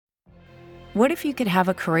What if you could have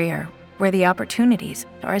a career where the opportunities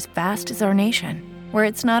are as vast as our nation, where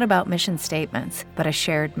it's not about mission statements, but a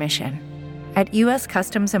shared mission? At U.S.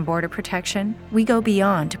 Customs and Border Protection, we go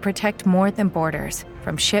beyond to protect more than borders.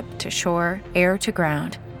 From ship to shore, air to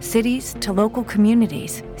ground, cities to local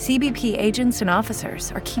communities, CBP agents and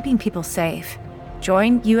officers are keeping people safe.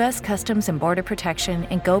 Join U.S. Customs and Border Protection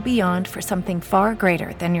and go beyond for something far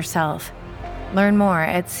greater than yourself. Learn more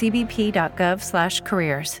at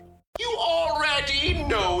cbp.gov/careers. You already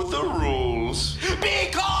know the rules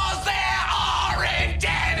because there aren't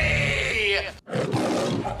any!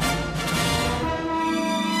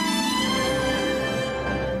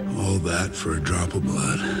 All that for a drop of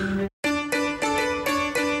blood.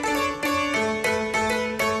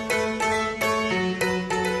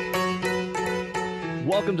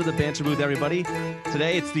 Welcome to the Banter Booth, everybody.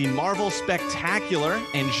 Today it's the Marvel Spectacular,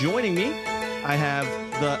 and joining me, I have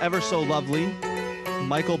the ever so lovely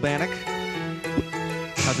Michael Bannock.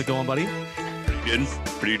 How's it going, buddy? Good,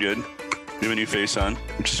 pretty good. We have a new face on,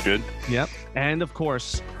 which is good. Yep. And of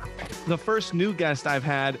course, the first new guest I've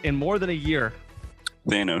had in more than a year.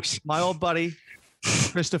 Thanos. My old buddy,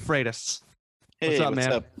 Christopher Freitas. Hey, what's up,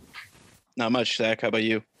 man? Not much, Zach. How about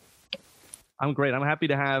you? I'm great. I'm happy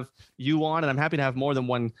to have you on, and I'm happy to have more than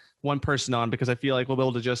one person on because I feel like we'll be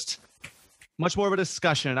able to just much more of a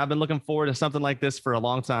discussion. I've been looking forward to something like this for a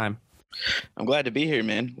long time. I'm glad to be here,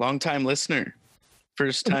 man. Long time listener.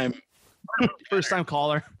 First time. First time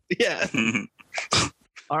caller. Yeah.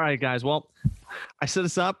 All right, guys. Well, I set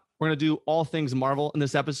us up. We're going to do all things Marvel in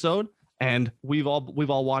this episode. And we've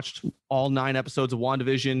all watched all 9 episodes of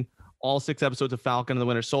WandaVision, all 6 episodes of Falcon and the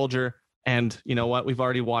Winter Soldier. And you know what? We've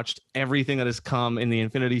already watched everything that has come in the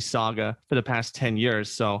Infinity Saga for the past 10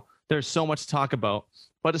 years. So there's so much to talk about.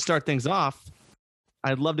 But to start things off,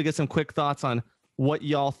 I'd love to get some quick thoughts on what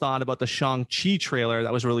y'all thought about the Shang-Chi trailer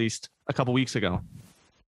that was released a couple weeks ago.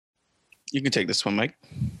 You can take this one, Mike.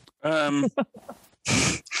 Thanks.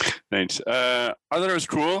 I thought it was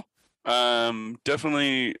cool.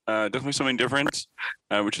 Definitely something different,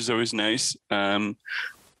 which is always nice.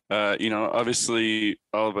 Obviously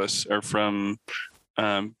all of us are from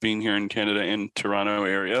being here in Canada and Toronto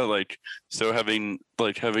area. So having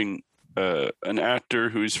an actor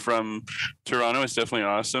who's from Toronto is definitely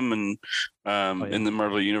awesome, and in the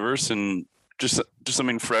Marvel universe, and just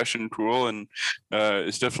something fresh and cool, and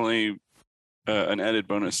it's definitely an added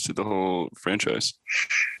bonus to the whole franchise.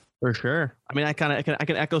 For sure. I mean, I can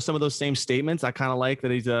echo some of those same statements. I kind of like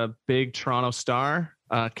that he's a big Toronto star.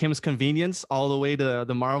 Kim's Convenience all the way to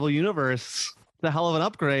the Marvel universe. It's a hell of an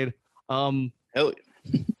upgrade. Hell yeah.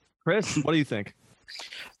 Chris, what do you think?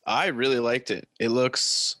 I really liked it. It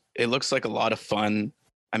looks like a lot of fun.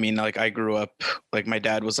 I mean, I grew up, my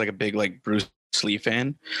dad was a big Bruce Lee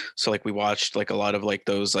fan. So we watched a lot of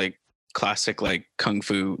those classic kung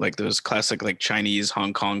fu, those classic Chinese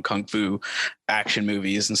Hong Kong kung fu action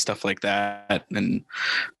movies and stuff like that. And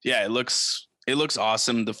yeah, it looks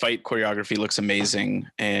awesome. The fight choreography looks amazing,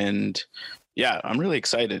 and yeah, I'm really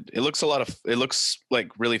excited. It looks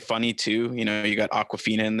really funny too. You know, you got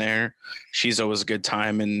Awkwafina in there. She's always a good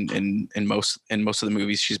time in most of the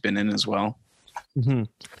movies she's been in as well. Mm-hmm.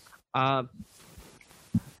 Kind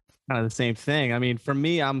of the same thing. I mean, for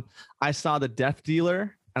me, I saw the Death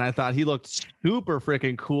Dealer, and I thought he looked super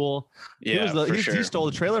freaking cool. Yeah, he stole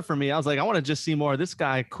the trailer from me. I was like, I want to just see more of this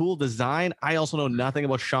guy. Cool design. I also know nothing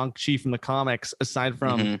about Shang-Chi from the comics, aside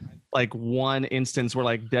from one instance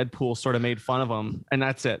where Deadpool sort of made fun of him, and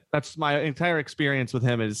that's it. That's my entire experience with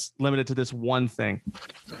him is limited to this one thing.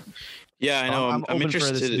 Yeah, I know. I'm open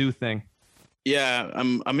interested for this new thing. Yeah,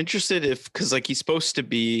 I'm interested because he's supposed to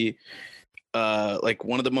be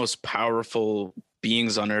one of the most powerful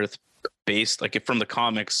beings on Earth, based from the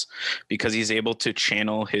comics, because he's able to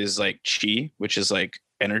channel his chi, which is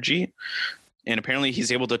energy, and apparently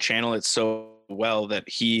he's able to channel it so well that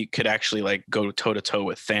he could actually go toe to toe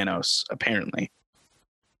with Thanos, apparently.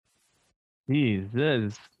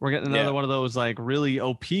 Jesus, we're getting another one of those really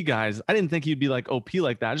OP guys. I didn't think he'd be OP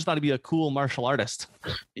like that. I just thought he'd be a cool martial artist.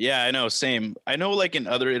 Yeah, I know. Same. I know in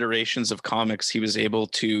other iterations of comics, he was able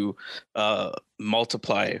to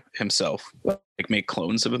multiply himself, make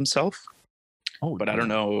clones of himself. Oh, but I don't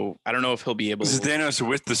know if he'll be able Is Thanos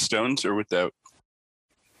with the stones or without?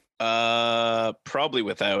 Probably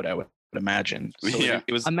without, I would imagine. So yeah.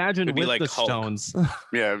 Imagine with the Hulk. Stones.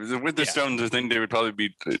 Yeah, with the stones, I think they would probably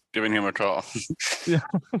be giving him a call.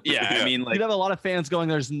 Yeah, I mean, you'd have a lot of fans going,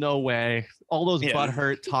 "There's no way." All those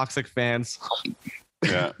butthurt, toxic fans.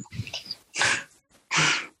 Yeah.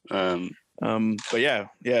 But yeah,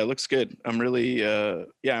 it looks good. I'm really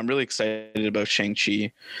excited about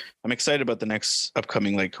Shang-Chi. I'm excited about the next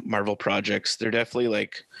upcoming like Marvel projects. They're definitely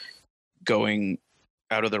like going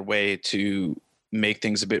out of their way to make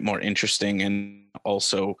things a bit more interesting, and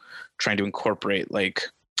also trying to incorporate like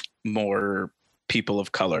more people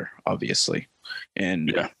of color, obviously.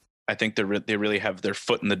 And Yeah. I think they really have their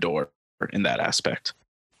foot in the door in that aspect.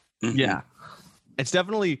 Mhm. Yeah. It's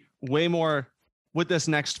definitely way more with this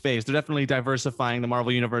next phase. They're definitely diversifying the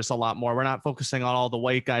Marvel universe a lot more. We're not focusing on all the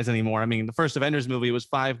white guys anymore. I mean, the first Avengers movie was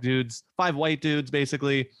 5 white dudes,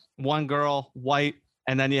 basically, 1 girl, white,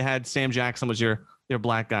 and then you had Sam Jackson was your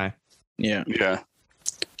black guy. Yeah. Yeah.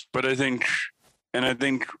 But I think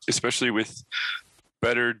especially with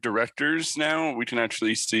better directors now, we can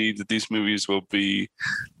actually see that these movies will be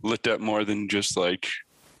looked at more than just like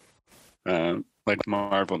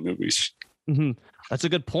Marvel movies. Mm-hmm. That's a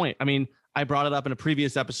good point. I mean, I brought it up in a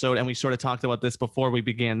previous episode, and we sort of talked about this before we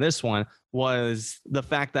began this one, was the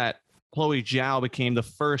fact that Chloe Zhao became the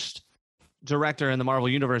first director in the Marvel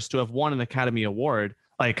universe to have won an Academy Award,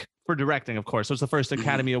 like for directing, of course. So it's the first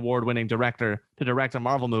Academy Award winning director to direct a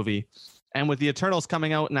Marvel movie. And with the Eternals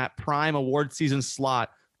coming out in that prime award season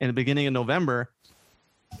slot in the beginning of November,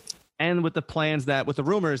 and with the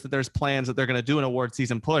rumors that there's plans that they're going to do an award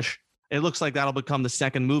season push, it looks like that'll become the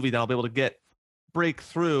second movie that'll be able to break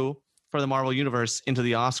through for the Marvel universe into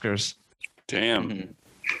the Oscars. Damn. Mhm.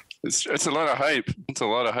 It's a lot of hype. It's a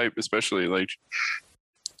lot of hype, especially like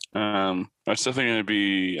that's definitely going to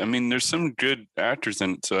be, I mean, there's some good actors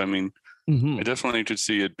in it, so I mean, I definitely could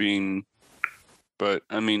see it being, but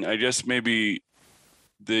I mean, I guess maybe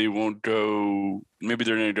they won't go, maybe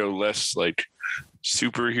they're going to go less like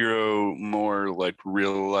superhero, more like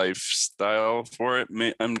real life style for it,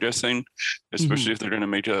 I'm guessing, especially if they're going to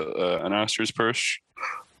make an Oscars push.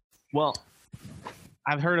 Well,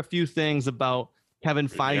 I've heard a few things about Kevin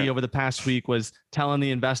Feige over the past week was telling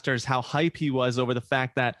the investors how hype he was over the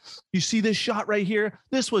fact that, you see this shot right here?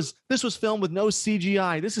 This was filmed with no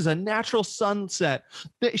CGI. This is a natural sunset.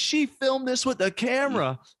 She filmed this with the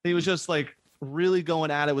camera. He was just like really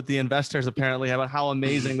going at it with the investors, apparently, about how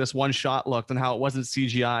amazing this one shot looked and how it wasn't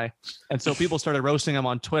CGI. And so people started roasting him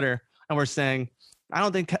on Twitter and were saying, I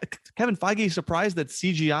don't think Kevin Feige is surprised that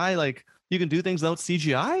CGI, like, you can do things without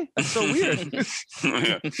CGI? That's so weird.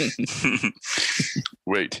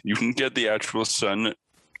 Wait, you can get the actual sun,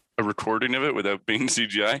 a recording of it without being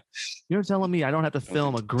CGI? You're telling me I don't have to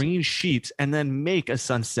film a green sheet and then make a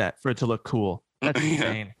sunset for it to look cool? That's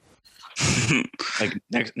insane.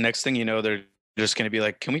 Like next thing you know, they're just going to be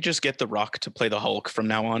like, can we just get The Rock to play the Hulk from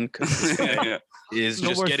now on? Because this guy is No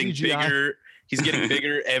just more getting CGI. bigger. He's getting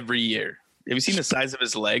bigger every year. Have you seen the size of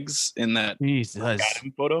his legs in that Jesus.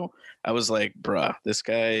 Adam photo? I was like, bruh, this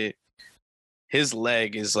guy, his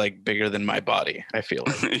leg is like bigger than my body, I feel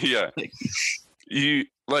like. Yeah. You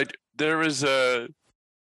like there was a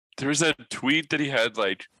tweet that he had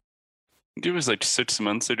like, I think it was like 6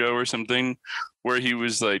 months ago or something, where he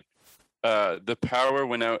was like, the power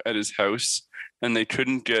went out at his house and they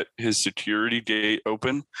couldn't get his security gate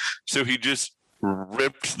open, so he just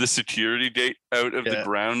ripped the security gate out of the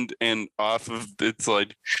ground and off of its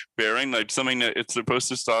like bearing, like something that it's supposed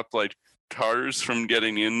to stop like cars from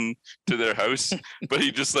getting in to their house, but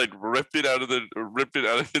he just like ripped it out of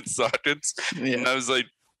its sockets. And I was like,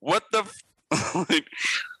 what the like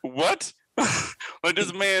what? Like,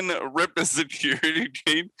 this man ripped a security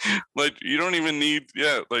gate? Like, you don't even need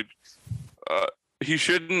he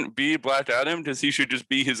shouldn't be Black Adam, because he should just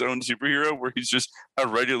be his own superhero where he's just a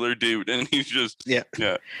regular dude and he's just he's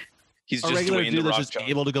A just regular Dwayne dude the that's Rock just Johnson.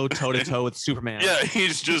 able to go toe to toe with Superman. Yeah,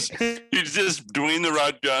 he's just Dwayne the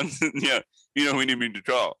Rock Johnson. Yeah, you know who we need me to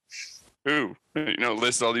call? Who?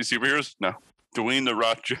 List all these superheroes? No, Dwayne the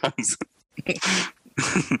Rock Johnson.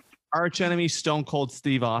 Arch enemy Stone Cold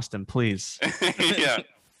Steve Austin, please. Yeah,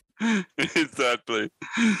 exactly.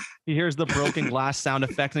 He hears the broken glass sound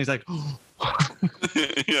effect and he's like,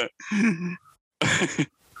 Yeah.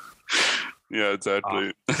 Yeah,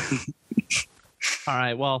 exactly. all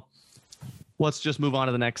right, well, let's just move on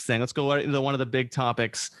to the next thing. Let's go right into one of the big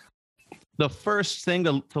topics. The first thing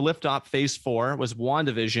to lift off phase 4 was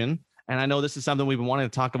WandaVision. And I know this is something we've been wanting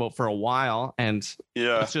to talk about for a while. And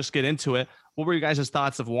Yeah. let's just get into it. What were you guys'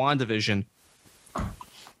 thoughts of WandaVision?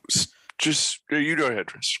 Just you go ahead,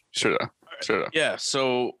 Chris. Shut up. Yeah,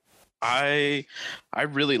 so I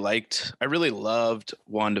really loved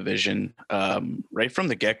WandaVision right from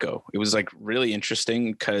the get-go. It was like really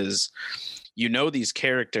interesting because these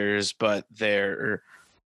characters, but they're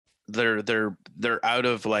out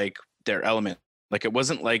of like their element. Like, it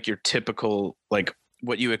wasn't like your typical like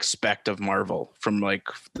what you expect of Marvel from like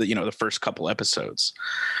the first couple episodes.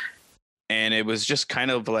 And it was just kind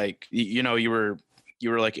of like, you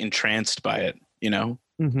were like entranced by it,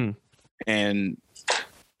 Mm-hmm. and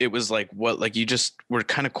it was like, you just were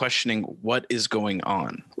kind of questioning what is going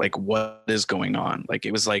on. Like, what is going on? Like,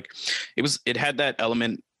 it had that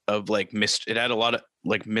element of like it had a lot of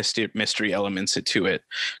like mystery elements to it,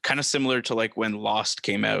 kind of similar to like when Lost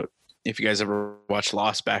came out. If you guys ever watched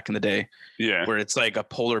Lost back in the day, Yeah. where it's like a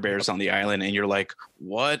polar bear's on the island and you're like,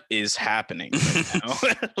 what is happening right now?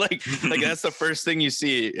 like that's the first thing you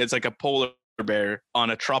see. It's like a polar bear on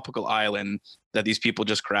a tropical island that these people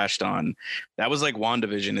just crashed on. That was like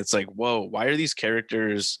WandaVision. It's like, whoa, why are these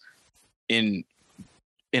characters in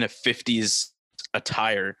a 50s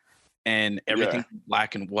attire and everything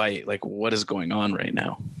black and white? Like, what is going on right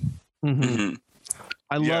now? Mm-hmm. Mhm.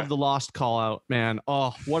 I love the Lost call out, man.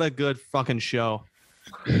 Oh, what a good fucking show.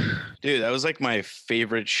 Dude, that was like my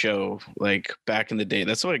favorite show, like back in the day.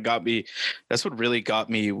 That's what really got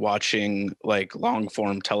me watching like long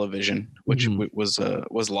form television, which was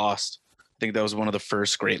Lost. I think that was one of the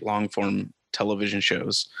first great long form television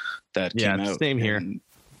shows that came out. Same here. And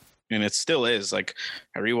it still is. Like,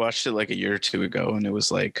 I rewatched it like a year or two ago, and it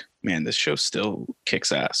was like, man, this show still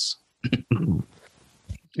kicks ass.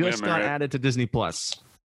 Just got added to Disney Plus.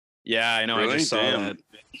 Yeah, I know. Really? I just saw Damn. that.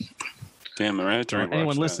 Damn, I have to rewatch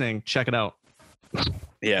Anyone that. listening, check it out.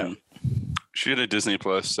 Yeah. She had a Disney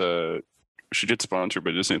Plus. She gets sponsored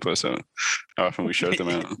by Disney Plus. How often we shout them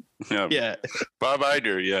out. Yeah. Yeah. Bob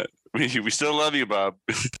Iger. Yeah. We still love you, Bob.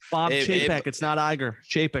 Bob Hey, Chapek. It's not Iger.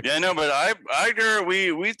 Chapek. Yeah, no, but Iger,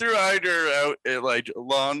 we threw Iger out like a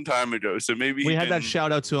long time ago. So maybe We he had that can-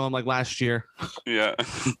 shout out to him like last year. Yeah.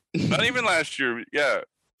 Not even last year. Yeah.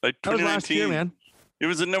 Like That was 2019. last year, man. It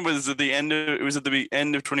was at the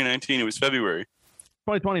end of 2019. It was February.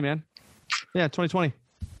 2020, man. Yeah, 2020.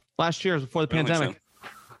 Last year was before the I don't think pandemic. so.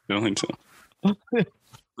 I don't think so.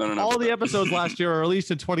 I don't know All about the that. episodes last year are released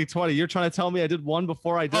in 2020. You're trying to tell me I did one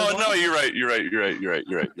before I did Oh one? no, you're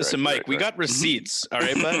right. Listen, Mike, we got receipts. All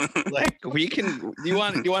right, bud. Like, we can. You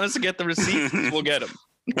want us to get the receipts? We'll get them.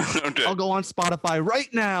 Okay. I'll go on Spotify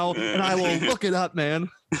right now and I will look it up, man.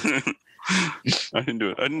 I didn't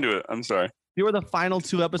do it. I'm sorry. You were the final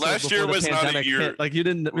two episodes Last before year the was not a pandemic year. hit. Like, you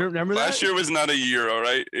didn't remember that? Last year was not a year, all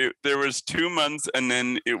right? There was 2 months and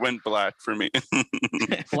then it went black for me.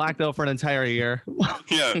 Blacked out for an entire year.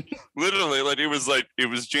 Yeah, literally. Like it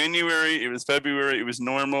was January, it was February, it was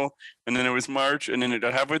normal, and then it was March, and then it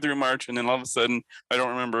got halfway through March, and then all of a sudden, I don't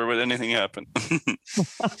remember what anything happened.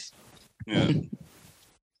 Yeah.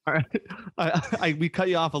 All right. We cut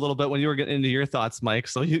you off a little bit when you were getting into your thoughts, Mike.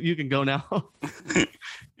 So you can go now.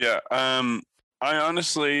 Yeah. I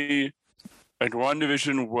honestly, like,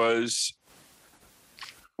 WandaVision was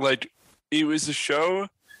like, it was a show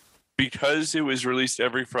because it was released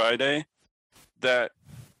every Friday that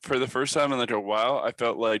for the first time in like a while, I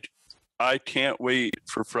felt like I can't wait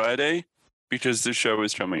for Friday because the show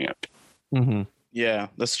is coming out. Mm-hmm. Yeah,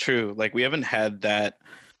 that's true. Like, we haven't had that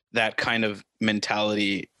kind of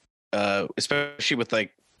mentality, especially with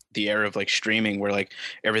like the era of like streaming where like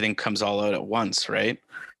everything comes all out at once, right?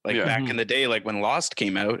 Like back in the day, like when Lost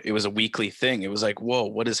came out, it was a weekly thing. It was like, whoa,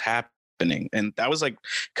 what is happening? And that was like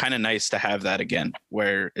kind of nice to have that again,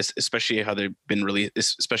 where especially how they've been released,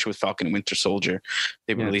 especially with Falcon and Winter Soldier,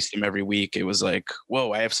 they've released them every week. It was like,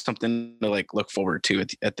 whoa, I have something to like look forward to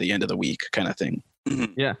at the end of the week kind of thing.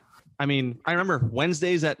 Yeah. I mean, I remember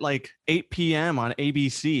Wednesdays at like 8 p.m. on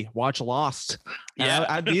ABC, watch Lost. And Yeah.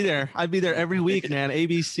 I'd be there. I'd be there every week, man.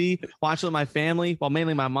 ABC, watching with my family, well,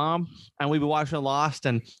 mainly my mom, and we'd be watching Lost.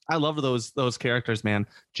 And I loved those characters, man.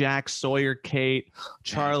 Jack, Sawyer, Kate,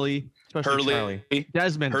 Charlie, especially Hurley. Charlie.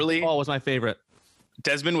 Desmond. Hurley. Oh, was my favorite.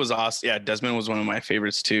 Desmond was awesome. Yeah, Desmond was one of my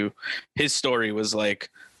favorites too. His story was like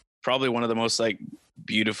probably one of the most like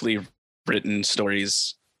beautifully written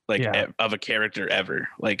stories like of a character ever.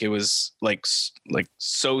 Like, it was like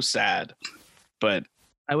so sad, but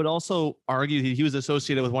I would also argue he was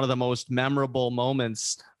associated with one of the most memorable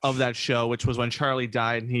moments of that show, which was when Charlie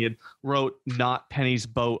died and he had wrote "Not Penny's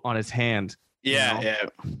Boat" on his hand. yeah, You know? yeah,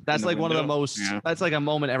 That's In the like one of the window. most. Yeah. That's like a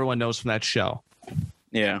moment everyone knows from that show.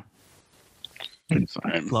 yeah.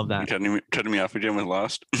 Love that. Cutting me off again with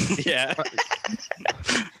Lost. Yeah.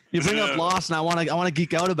 You bring up Lost, and I want to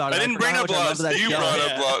geek out about it. I didn't forgot bring how up much I love Lost. that You show. brought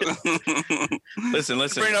up Lost. Listen.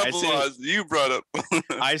 Bring up I say, Lost. You brought up.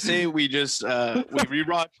 I say we just we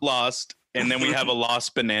rewatch Lost and then we have a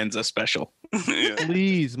Lost Bonanza special. Yeah.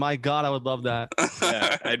 Please, my God, I would love that.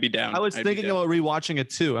 Yeah, I'd be down. I was I'd be thinking down. about rewatching it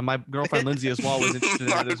too, and my girlfriend Lindsay as well was interested in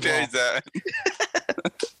that as Okay, well.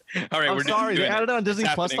 Zach. All right, I'm we're sorry. They doing added it. it on Disney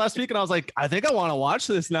It's Plus happening. last week, and I was like, I think I want to watch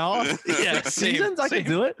this now. Yeah, same, Seasons, I can same.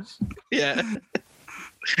 do it. Yeah.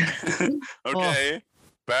 Okay.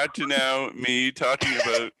 Back to now me talking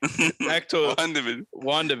about Back to WandaVision.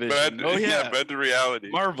 WandaVision. Oh yeah, back to reality.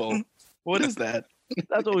 Marvel. What is that?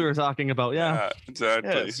 That's what we were talking about. Yeah. Yeah,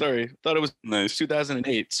 exactly. Yeah, sorry. Thought it was Nice.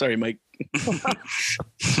 2008. Sorry, Mike.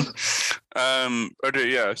 Okay,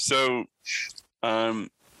 yeah. So I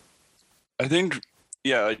think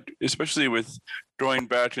like especially with going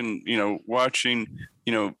back and watching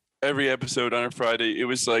every episode on a Friday, it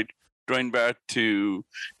was like going back to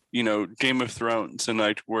Game of Thrones, and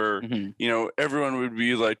like where Mhm. everyone would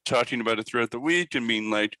be like talking about it throughout the week and being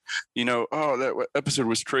like oh, that episode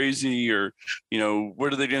was crazy, or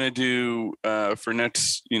what are they gonna do for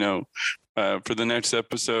next for the next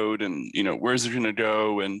episode, and where's it gonna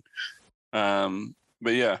go, and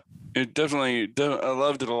but yeah, it definitely I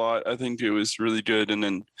loved it a lot. I think it was really good, and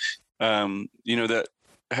then that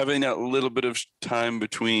having that little bit of time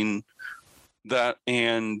between that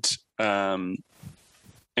and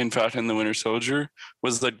Falcon and the Winter Soldier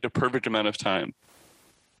was like the perfect amount of time.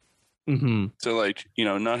 Mm-hmm. So like,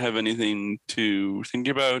 not have anything to think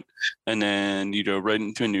about, and then you go right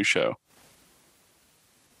into a new show.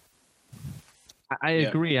 I Yeah.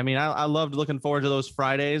 agree. I mean, I loved looking forward to those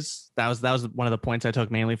Fridays. That was one of the points I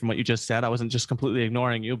took mainly from what you just said. I wasn't just completely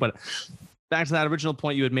ignoring you, but back to that original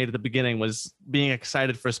point you had made at the beginning was being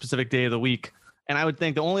excited for a specific day of the week. And I would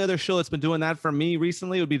think the only other show that's been doing that for me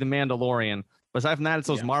recently would be The Mandalorian. But aside from that, it's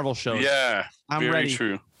those Yeah. Marvel shows. Yeah, I'm very ready.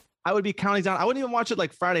 true. I would be counting down. I wouldn't even watch it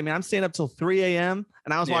like Friday, man. I'm staying up till 3 a.m.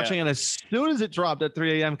 and I was Yeah. watching it as soon as it dropped at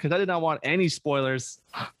 3 a.m. because I did not want any spoilers.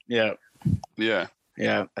 Yeah. Yeah.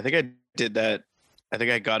 Yeah. I think I did that. I think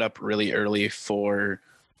I got up really early for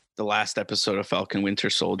the last episode of Falcon Winter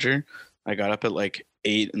Soldier. I got up at like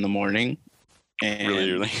 8 in the morning. And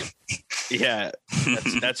Really early. Yeah,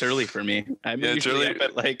 that's early for me. I'm Yeah, it's usually early. up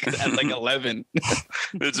at like 11.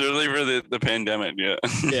 It's early for the pandemic. Yeah.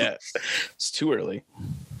 Yeah, it's too early.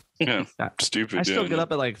 Yeah. Yeah. Stupid. I still yeah, get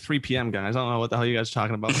up at like 3 p.m., guys. I don't know what the hell you guys are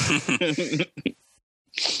talking about.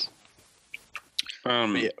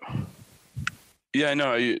 Yeah. Yeah, I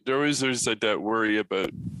know. There's like that worry about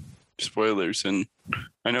spoilers, and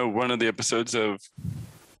I know one of the episodes of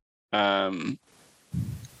The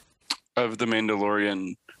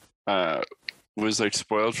Mandalorian was like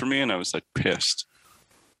spoiled for me, and I was like pissed.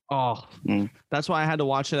 Oh, Mm. that's why I had to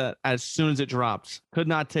watch it as soon as it dropped. Could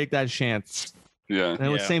not take that chance. Yeah. And it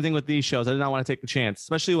was Yeah. same thing with these shows. I did not want to take the chance,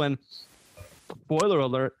 especially when, spoiler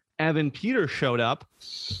alert, Evan Peters showed up.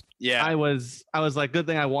 Yeah. I was like, good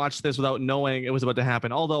thing I watched this without knowing it was about to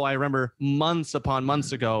happen. Although I remember months upon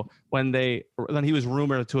months ago when he was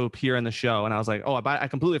rumored to appear in the show, and I was like, oh, I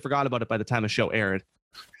completely forgot about it by the time the show aired.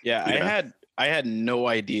 Yeah, Yeah. I had no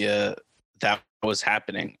idea that was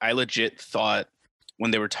happening. I legit thought when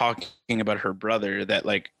they were talking about her brother that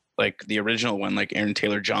like the original one, like Aaron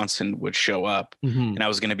Taylor Johnson would show up, Mhm. and I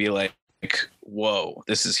was gonna be like, whoa,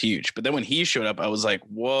 this is huge. But then when he showed up, I was like,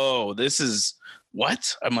 whoa, this is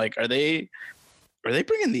what? I'm like, are they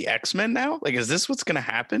bringing the X-Men now? Like, is this what's gonna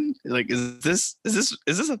happen? Like, is this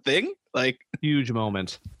a thing? Like, Huge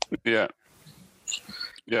moment. Yeah.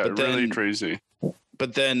 Yeah. But Really then- crazy.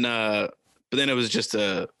 but then it was just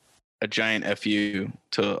a giant fu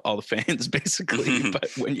to all the fans basically. But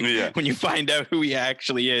when you Yeah. when you find out who he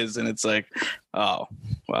actually is, and it's like, oh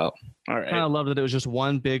well, all I kind right, of loved that it was just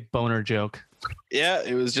one big boner joke. yeah,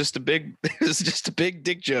 it was just a big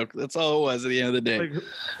dick joke. That's all it was at the end of the day. Like,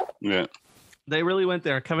 Yeah. they really went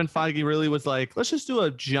there. Kevin Feige really was like, let's just do a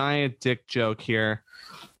giant dick joke here.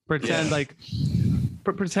 Pretend Yeah. like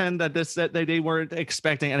pretend that they weren't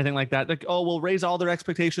expecting anything like that. Like, oh, we'll raise all their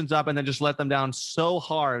expectations up and then just let them down so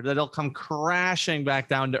hard that they'll come crashing back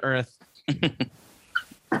down to earth.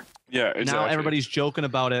 Yeah. Exactly. Now everybody's joking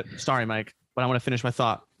about it. Sorry, Mike, but I want to finish my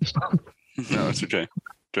thought. No, it's okay.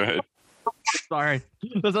 Go ahead. Sorry.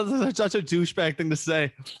 That's such a douchebag thing to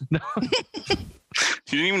say. No.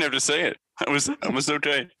 You didn't even have to say it. I was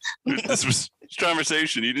okay. This was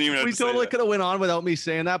conversation. You didn't even have We to say totally that. could have went on without me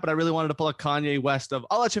saying that, but I really wanted to pull a Kanye West of,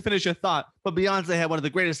 I'll let you finish your thought, but Beyonce had one of the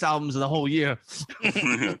greatest albums of the whole year.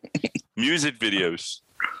 Music videos.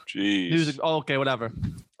 Jeez. Music. Oh, okay, whatever.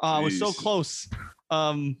 It was so Jeez. close.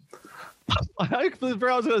 I completely forgot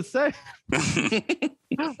what I was going to say.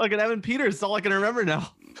 Like an Evan Peters, it's all I can remember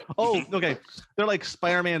now. Oh, okay. They're like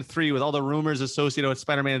Spider-Man 3 with all the rumors associated with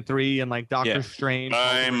Spider-Man 3 and like Doctor Yeah. Strange.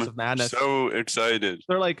 Multiverse I'm of Madness. so excited.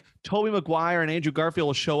 They're like Tobey Maguire and Andrew Garfield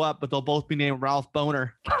will show up, but they'll both be named Ralph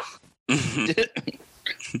Boner. I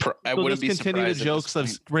They'll wouldn't just be continue the surprised at jokes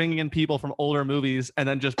this of bringing in people from older movies and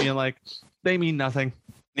then just being like, they mean nothing.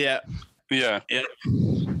 Yeah. Yeah. Yeah.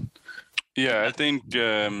 Yeah, I think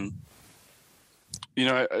I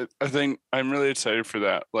think I'm really excited for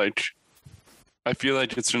that. Like, I feel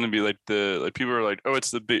like it's going to be like people are like, oh,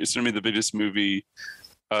 it's going to be the biggest movie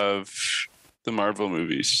of the Marvel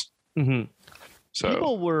movies. Mm-hmm. So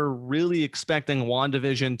people were really expecting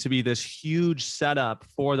WandaVision to be this huge setup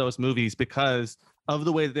for those movies because of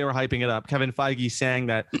the way that they were hyping it up. Kevin Feige saying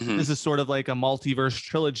that this is sort of like a multiverse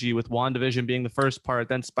trilogy with WandaVision being the first part,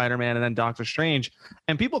 then Spider-Man, and then Doctor Strange.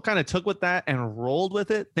 And people kind of took with that and rolled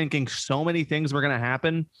with it, thinking so many things were going to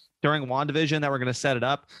happen during WandaVision that were going to set it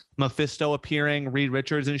up. Mephisto appearing, Reed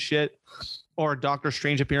Richards and shit, or Doctor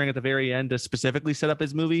Strange appearing at the very end to specifically set up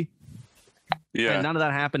his movie. yeah, And none of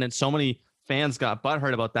that happened. And so many fans got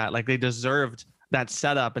butthurt about that. Like they deserved that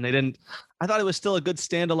setup and they didn't. I thought it was still a good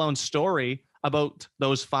standalone story about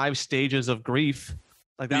those 5 stages of grief.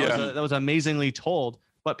 Like that was amazingly told.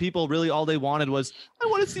 But people really all they wanted was, I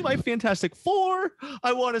want to see my Fantastic Four.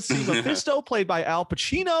 I want to see Mephisto played by Al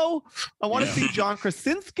Pacino. I want to see John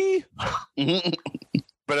Krasinski.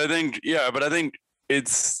 but I think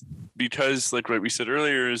it's because like what we said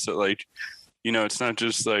earlier is that like, it's not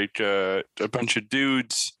just like a bunch of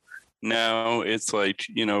dudes. Now it's like,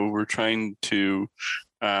 we're trying to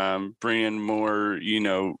bring in more,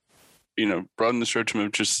 broaden the spectrum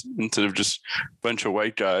of just instead of just a bunch of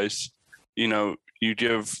white guys, you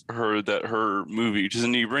give her her movie.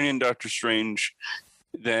 Doesn't you bring in Doctor Strange,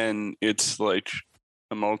 then it's like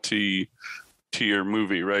a multi-tier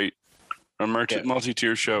movie, right? A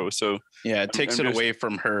multi-tier show. So yeah, it takes it away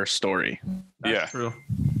from her story. That's true.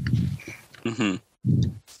 Mm-hmm.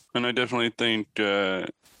 And I definitely think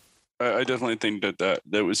that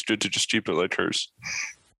was good to just keep it like hers.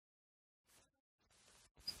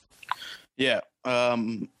 Yeah.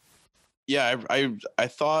 Yeah. I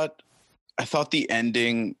thought the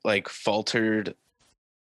ending like faltered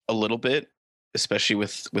a little bit, especially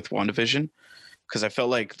with WandaVision, because I felt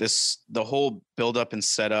like the whole build up and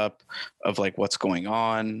setup of like what's going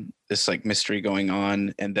on, this like mystery going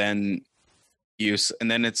on, and then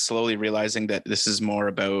it's slowly realizing that this is more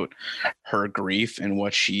about her grief and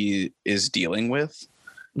what she is dealing with.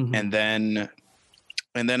 Mm-hmm.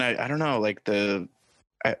 And then I don't know, like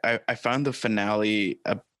I found the finale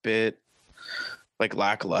a bit like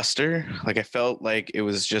lackluster. Like I felt like it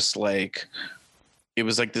was just like it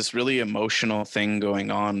was like this really emotional thing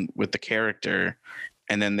going on with the character,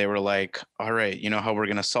 and then they were like, all right, you know how we're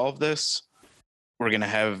gonna solve this? We're gonna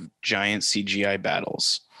have giant CGI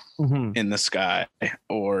battles in the sky,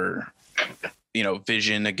 or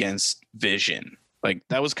Vision against Vision. Like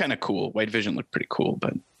that was kind of cool. White Vision looked pretty cool,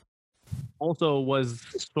 but also was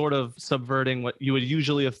sort of subverting what you would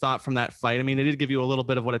usually have thought from that fight. I mean, they did give you a little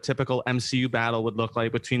bit of what a typical MCU battle would look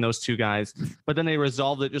like between those two guys, but then they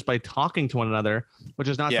resolved it just by talking to one another, which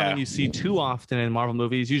is not something you see too often in Marvel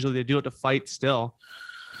movies. Usually they do it to fight still.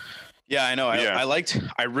 Yeah, I know. Yeah.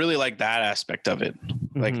 I really liked that aspect of it.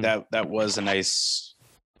 Like that was a nice.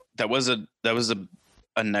 That was a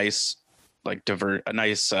nice like a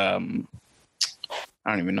nice I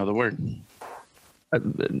don't even know the word.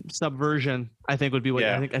 Subversion, I think would be what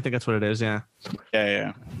I think that's what it is. Yeah.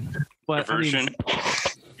 But Diversion.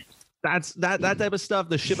 That's that type of stuff.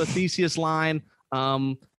 The Ship of Theseus line.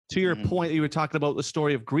 To your point, you were talking about the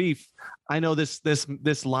story of grief. I know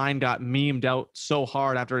this line got memed out so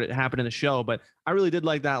hard after it happened in the show, but I really did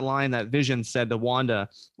like that line that Vision said to Wanda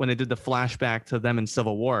when they did the flashback to them in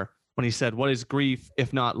Civil War, when he said, "What is grief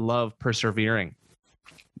if not love persevering?"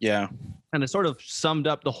 Yeah. And it sort of summed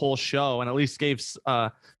up the whole show and at least gave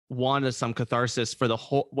Wanda some catharsis for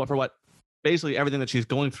what basically everything that she's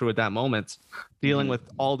going through at that moment, dealing with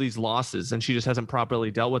all these losses, and she just hasn't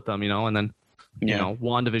properly dealt with them, and then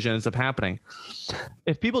WandaVision ends up happening.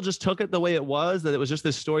 If people just took it the way it was, that it was just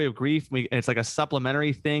this story of grief, and it's like a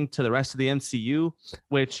supplementary thing to the rest of the MCU,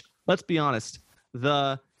 which, let's be honest,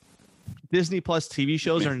 the Disney Plus TV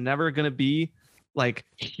shows are never going to be like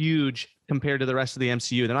huge compared to the rest of the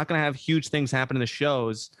MCU. They're not going to have huge things happen in the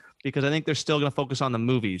shows because I think they're still going to focus on the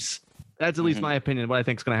movies. That's at least my opinion, what I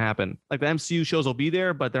think is going to happen. Like the MCU shows will be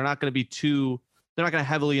there, but they're not going to be they're not going to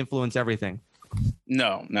heavily influence everything.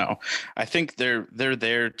 No. I think they're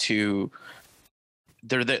there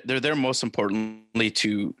most importantly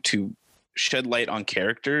to shed light on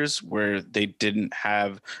characters where they didn't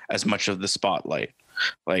have as much of the spotlight.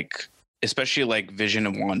 Like especially like Vision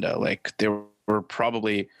and Wanda, like they were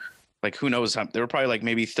probably like, who knows how, they were probably like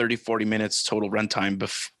maybe 30-40 minutes total runtime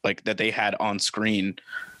like that they had on screen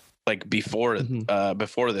like before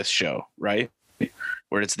this show, right?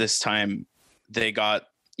 Where it's this time they got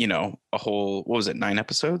a whole, what was it, 9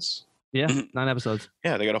 episodes? Yeah, 9 episodes.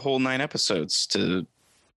 Yeah, they got a whole 9 episodes to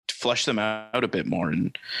flesh them out a bit more,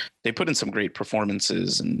 and they put in some great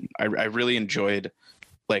performances, and I really enjoyed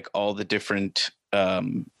like all the different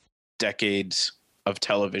decades of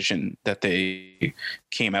television that they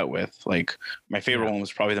came out with. Like my favorite one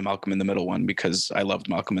was probably the Malcolm in the Middle one, because I loved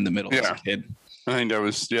Malcolm in the Middle as a kid. I think that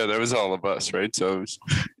was all of us, right? So it was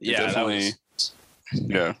definitely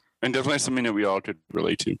and definitely something that we all could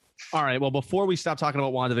relate to. All right. Well, before we stop talking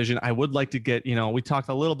about WandaVision, I would like to get, we talked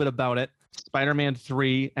a little bit about it. Spider-Man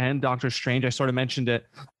 3 and Doctor Strange. I sort of mentioned it.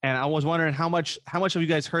 And I was wondering how much have you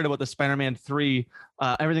guys heard about the Spider-Man 3,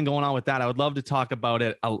 everything going on with that? I would love to talk about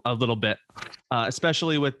it a little bit,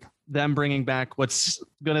 especially with them bringing back what's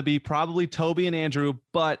going to be probably Toby and Andrew,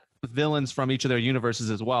 but villains from each of their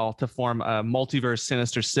universes as well, to form a multiverse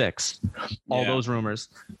Sinister Six. All those rumors.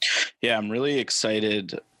 Yeah, I'm really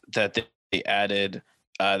excited that they added,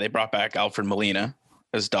 they brought back Alfred Molina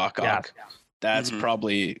as Doc Ock. Yeah. That's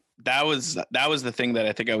probably, that was the thing that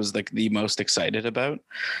I think I was like the most excited about,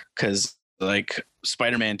 because like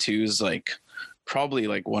Spider-Man 2 is like probably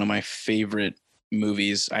like one of my favorite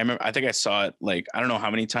movies. I think I saw it like, I don't know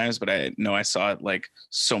how many times, but I know I saw it like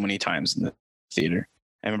so many times in the theater.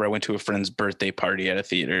 I remember I went to a friend's birthday party at a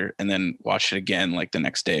theater and then watched it again like the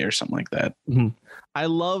next day or something like that. Mm-hmm. I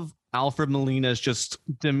love Alfred Molina's just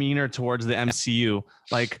demeanor towards the MCU.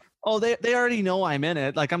 Like, oh, they already know I'm in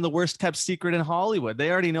it. Like, I'm the worst kept secret in Hollywood.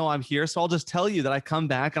 They already know I'm here. So I'll just tell you that I come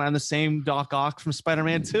back and I'm the same Doc Ock from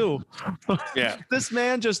Spider-Man 2. Yeah. This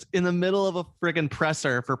man just in the middle of a friggin'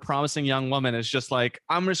 presser for Promising Young Woman is just like,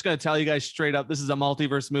 I'm just going to tell you guys straight up, this is a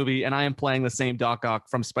multiverse movie and I am playing the same Doc Ock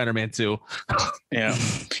from Spider-Man 2. Yeah.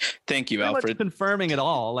 Thank you, Alfred. Confirming it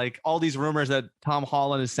all. Like all these rumors that Tom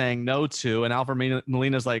Holland is saying no to, and Alfred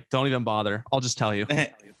Molina's like, don't even bother. I'll just tell you.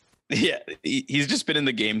 Yeah, he's just been in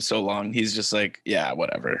the game so long. He's just like, yeah,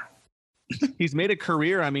 whatever. He's made a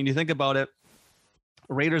career. I mean, you think about it.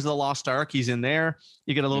 Raiders of the Lost Ark, he's in there.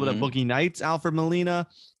 You get a little bit of Boogie Nights, Alfred Molina.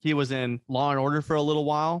 He was in Law and Order for a little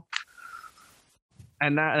while.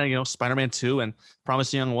 And that, Spider-Man 2 and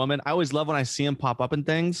Promising Young Woman. I always love when I see him pop up in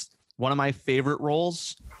things. One of my favorite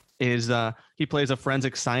roles is he plays a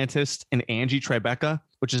forensic scientist in Angie Tribeca,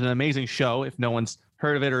 which is an amazing show. If no one's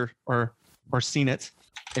heard of it or seen it,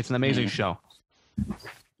 it's an amazing show.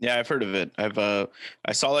 Yeah, I've heard of it.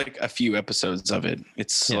 I saw like a few episodes of it.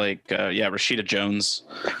 It's like Rashida Jones.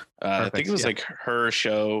 I think it was like her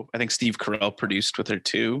show. I think Steve Carell produced with her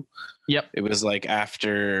too. Yep. It was like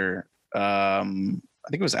after I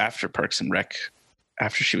think it was after Parks and Rec,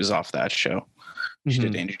 after she was off that show. She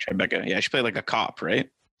did Angie Tribeca. Yeah, she played like a cop, right?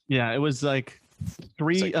 Yeah, it was like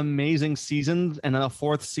three amazing seasons and then a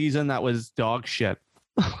fourth season that was dog shit.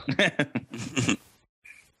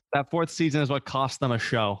 That fourth season is what cost them a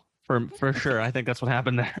show for sure. I think that's what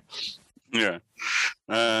happened there. Yeah.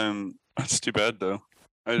 That's too bad though.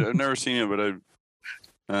 I've never seen it,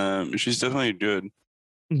 but she's definitely good.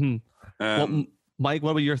 Mm-hmm. Well, Mike,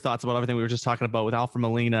 what were your thoughts about everything we were just talking about with Alfred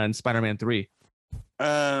Molina and Spider-Man 3?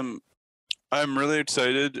 I'm really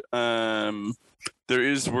excited. There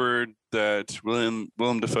is word that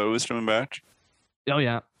Willem Dafoe is coming back. Oh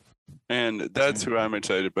yeah. And that's who I'm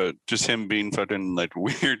excited about. Just him being fucking like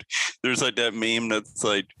weird. There's like that meme that's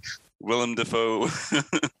like Willem Dafoe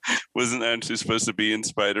wasn't actually supposed to be in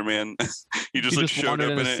Spider-Man. He just showed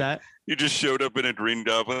up in it. Set. He just showed up in a Green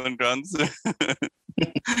Goblin concert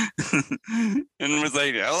and was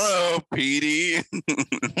like, "Hello, Petey."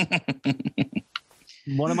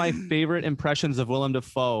 One of my favorite impressions of Willem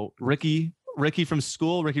Dafoe, Ricky from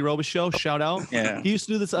school, Ricky Robichaux, shout out. Yeah. He used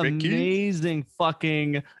to do this amazing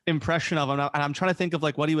fucking impression of him. And I'm trying to think of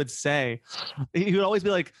like what he would say. He would always be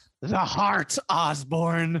like, "The heart,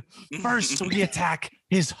 Osborn. First we attack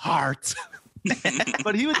his heart."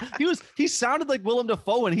 But he sounded like Willem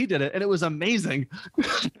Dafoe when he did it, and it was amazing.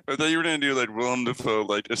 I thought you were gonna do like Willem Dafoe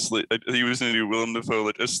like asleep. He was gonna do Willem Dafoe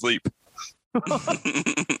like asleep.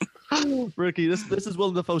 Ricky, this is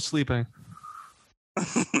Willem Dafoe sleeping.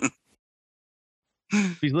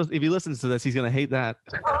 If he listens to this, he's gonna hate that.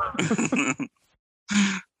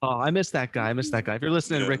 Oh, I miss that guy. If you're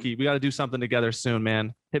listening, Ricky, we got to do something together soon,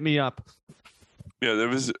 man. Hit me up. Yeah, that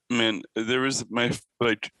was my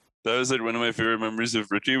like that was like one of my favorite memories of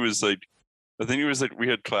Ricky was like, I think it was like we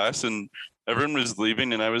had class and everyone was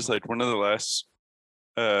leaving and I was like one of the last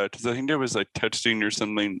because I think there was like texting or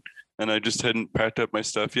something. And I just hadn't packed up my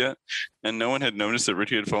stuff yet, and no one had noticed that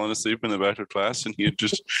Ricky had fallen asleep in the back of class, and he had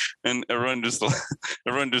and everyone just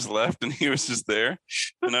left, and he was just there,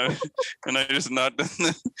 and I just knocked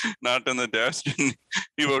on the desk, and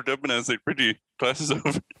he woke up, and I was like, "Ricky, class is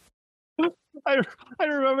over." I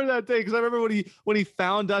remember that day because I remember when he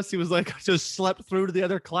found us, he was like, I just slept through to the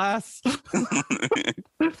other class.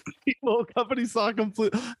 He woke up and he saw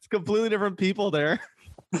completely different people there.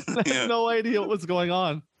 I had no idea what was going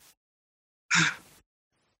on.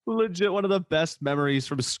 Legit one of the best memories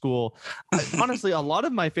from school. Honestly, a lot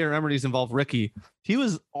of my favorite memories involve Ricky. He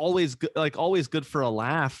was always good, always good for a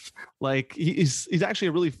laugh. Like he's actually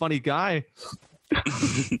a really funny guy.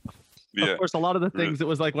 Of course, a lot of the things it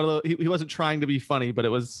was like one of the he wasn't trying to be funny, but it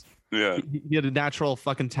was he had a natural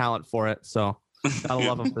fucking talent for it. So gotta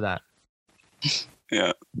love him for that.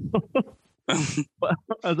 Yeah. But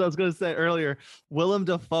as I was gonna say earlier, Willem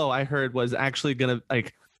Dafoe I heard was actually gonna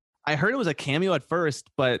I heard it was a cameo at first,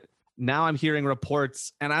 but now I'm hearing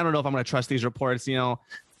reports, and I don't know if I'm going to trust these reports. You know,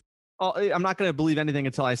 I'm not going to believe anything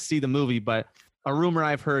until I see the movie, but a rumor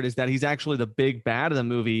I've heard is that he's actually the big bad of the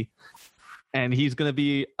movie, and he's going to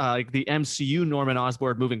be like the MCU Norman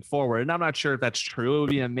Osborn moving forward. And I'm not sure if that's true. It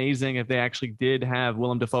would be amazing if they actually did have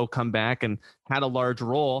Willem Dafoe come back and had a large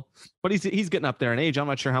role, but he's getting up there in age. I'm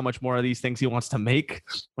not sure how much more of these things he wants to make.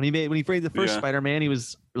 When he played the first Spider-Man, he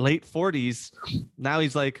was late 40s. Now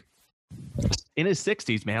he's like in his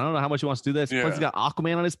 60s, man. I don't know how much he wants to do this. Plus, he's got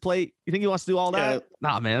Aquaman on his plate. You think he wants to do all that?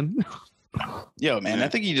 Nah, man. Yo, man, I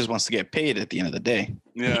think he just wants to get paid at the end of the day.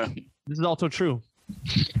 Yeah. This is also true.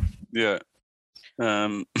 Yeah.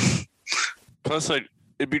 Plus, like,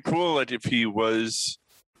 it'd be cool, like, if he was,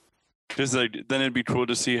 because, like, then it'd be cool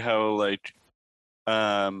to see how, like,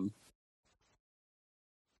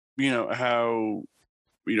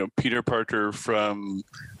 Peter Parker from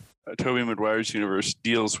Tobey Maguire's universe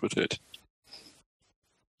deals with it.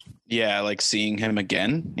 Yeah, like seeing him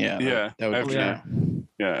again. Yeah. That would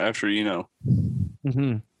after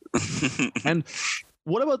Mm-hmm. And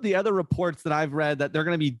what about the other reports that I've read that they're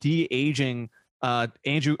going to be de-aging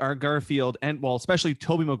Andrew Garfield and especially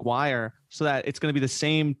Tobey Maguire, so that it's going to be the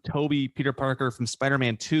same Tobey Peter Parker from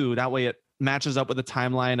Spider-Man 2. That way it matches up with the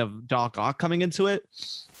timeline of Doc Ock coming into it.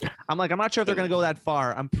 I'm not sure if they're going to go that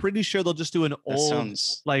far. I'm pretty sure they'll just do an old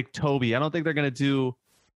like Tobey. I don't think they're going to do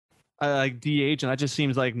like de-age, and that just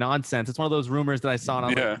seems like nonsense. It's one of those rumors that I saw,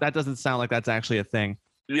 and like, that doesn't sound like that's actually a thing.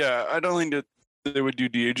 Yeah, I don't think that they would do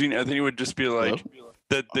de-aging. I think it would just be like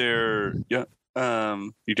that they're you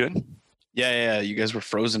did? Yeah. You guys were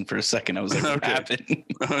frozen for a second. I was like, what happened?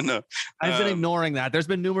 Oh, no. I've been ignoring that. There's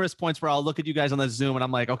been numerous points where I'll look at you guys on the Zoom and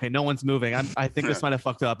I'm like, okay, no one's moving. I think this might have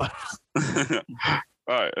fucked up. All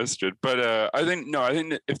right, that's good. But I think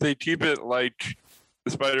that if they keep it like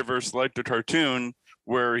the Spider-Verse, like the cartoon,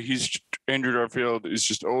 where Andrew Garfield is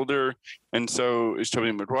just older, and so is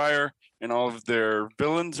Tobey Maguire, and all of their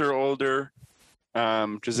villains are older,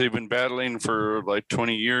 because they've been battling for like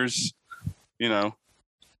 20 years, It's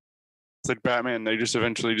like Batman. They just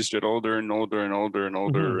eventually just get older and older and older and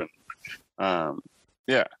older. Mm-hmm. And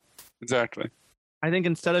yeah, exactly. I think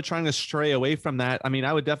instead of trying to stray away from that, I mean,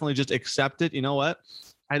 I would definitely just accept it. You know what?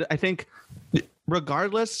 I think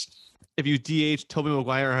regardless if you DH Tobey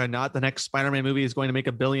Maguire or not, the next Spider-Man movie is going to make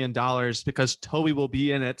 $1 billion because Tobey will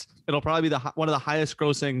be in it. It'll probably be one of the highest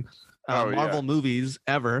grossing Marvel movies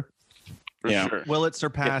ever. For sure. Will it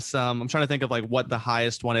surpass? I'm trying to think of like what the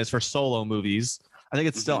highest one is for solo movies. I think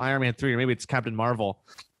it's still Iron Man 3, or maybe it's Captain Marvel,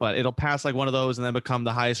 but it'll pass like one of those and then become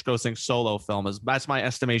the highest grossing solo film. That's my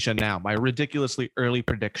estimation now, my ridiculously early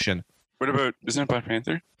prediction. What about, isn't it Black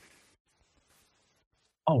Panther?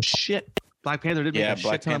 Oh shit. Black Panther did make a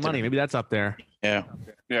shit ton of money. Maybe that's up there. Yeah.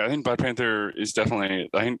 Yeah, I think Black Panther is definitely,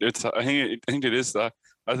 I think it's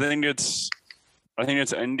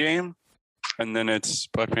Endgame, and then it's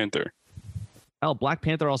Black Panther. Hell, Black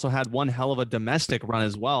Panther also had one hell of a domestic run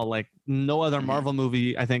as well. Like no other Marvel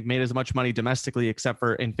movie, I think, made as much money domestically except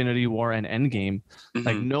for Infinity War and Endgame. Mm-hmm.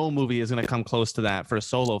 Like no movie is going to come close to that for a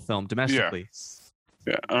solo film domestically.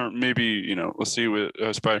 Yeah. Maybe, we'll see with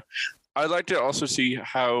Spider. I'd like to also see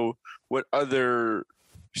what other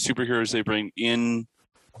superheroes they bring in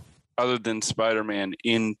other than Spider-Man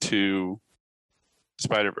into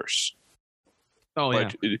Spider-Verse. Oh, yeah.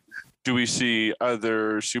 Do we see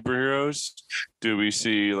other superheroes? Do we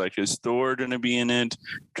see is Thor going to be in it?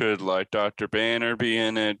 Could Dr. Banner be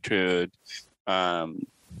in it? Could, all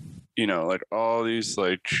these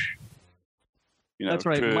That's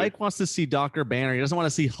right. Mike wants to see Dr. Banner. He doesn't want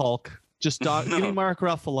to see Hulk. Just give me Mark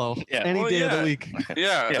Ruffalo any day of the week.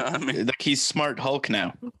 Yeah. I mean, he's smart Hulk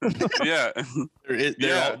now. Yeah.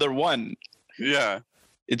 They're one. Yeah.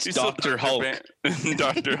 It's Dr. Hulk.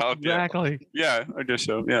 Dr. Hulk. Exactly. Yeah, I guess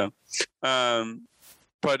so. Yeah. And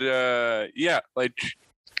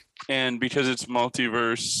because it's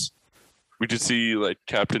multiverse, we could see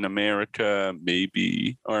Captain America,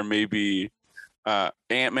 maybe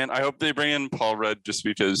Ant-Man. I hope they bring in Paul Rudd just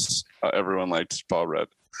because everyone likes Paul Rudd.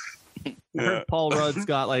 I heard Paul Rudd's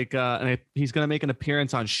got like he's gonna make an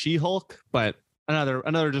appearance on She-Hulk, but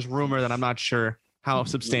another just rumor that I'm not sure how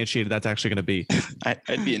substantiated that's actually gonna be.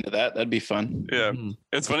 I'd be into that. That'd be fun. Yeah, Mhm.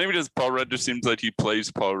 it's funny because Paul Rudd just seems like he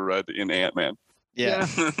plays Paul Rudd in Ant-Man. Yeah,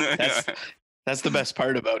 Yeah. that's the best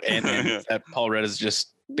part about Ant-Man. Yeah. That Paul Rudd is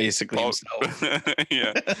just basically Paul- himself.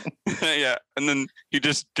 yeah, yeah, and then he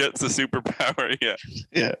just gets the superpower. Yeah,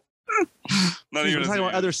 Yeah. Not We're even talking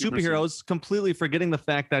about other superheroes, completely forgetting the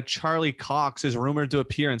fact that Charlie Cox is rumored to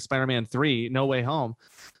appear in Spider-Man 3: No Way Home.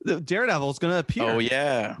 Daredevil's gonna appear. Oh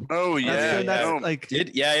yeah. Oh That's, yeah, no. like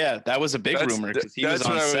Yeah. That was a big That's- rumor because he was that's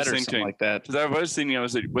on what I was set or something thinking. like that. Because I was thinking, I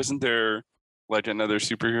was like, wasn't there like another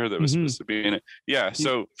superhero that was Mhm. supposed to be in it? Yeah.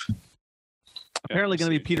 So apparently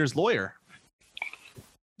gonna be Peter's lawyer.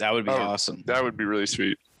 That would be Oh, awesome. that would be really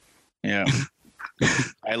sweet. Yeah.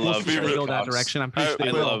 I love be Trying to Charlie go that Cox. direction. I'm pretty I- sure they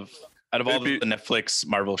I will. love out of all It'd the Netflix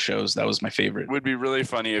Marvel shows, that was my favorite. Would be really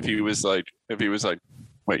funny if he was like,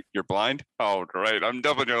 wait, you're blind? Oh, right. I'm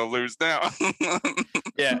definitely gonna lose now.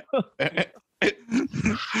 Yeah.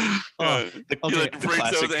 Oh, The, He, like, the breaks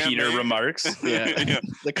classic out Aunt Peter May. remarks. Yeah. Yeah. The He,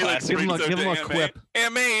 like, classic. Give him a- breaks out give him to a Aunt May. quip.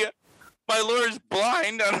 Aunt May, my lawyer's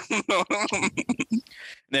blind. I don't know.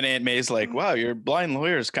 Then Aunt May's like, "Wow, your blind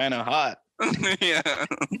lawyer is kind of hot." Yeah.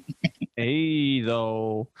 Hey,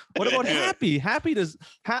 though. What about Yeah. Happy? Happy does.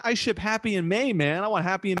 I ship Happy and May, man. I want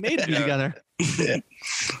Happy and May to be Yeah. together.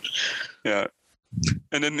 Yeah.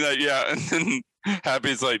 And then and then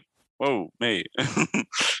Happy's like, whoa, May.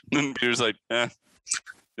 And Peter's like,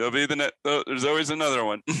 there'll be the net. There's always another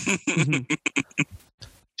one.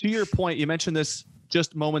 To your point, you mentioned this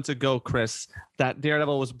just moments ago, Chris, that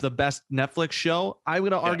Daredevil was the best Netflix show. I'm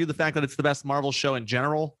going to argue the fact that it's the best Marvel show in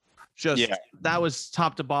general. Just Yeah. that was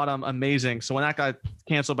top to bottom amazing. So when that got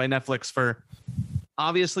canceled by Netflix for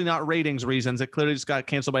obviously not ratings reasons, it clearly just got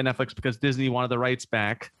canceled by Netflix because Disney wanted the rights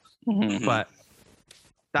back. Mm-hmm. But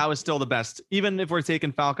that was still the best. Even if we're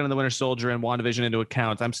taking Falcon and the Winter Soldier and WandaVision into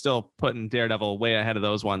account, I'm still putting Daredevil way ahead of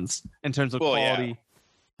those ones in terms of Well, yeah. quality.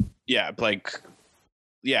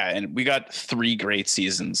 And we got 3 great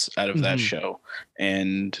seasons out of that Mhm. show.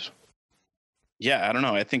 And yeah, I don't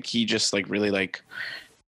know. I think he just really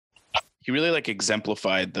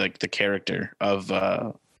exemplified the character of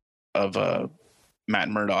Matt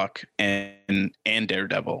Murdock and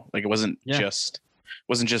Daredevil. Like it wasn't Yeah. just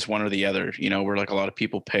one or the other, where like a lot of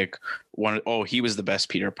people pick one. Oh, he was the best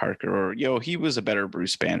Peter Parker, or he was a better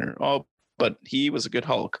Bruce Banner. Oh, but he was a good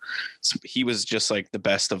Hulk. So he was just like the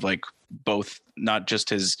best of like both, not just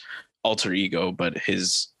his alter ego, but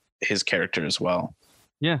his character as well.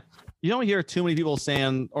 Yeah. You don't hear too many people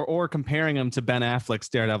saying or comparing him to Ben Affleck's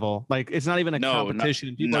Daredevil. Like it's not even a No,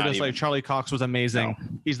 competition. People are not just like even. Charlie Cox was amazing.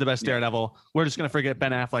 He's the best Yeah. Daredevil. We're just gonna forget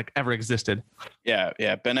Ben Affleck ever existed. Yeah.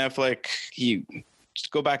 Ben Affleck, just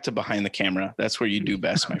go back to behind the camera. That's where you do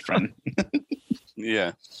best, my friend.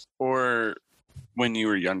 Yeah. Or when you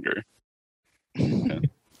were younger. Yeah.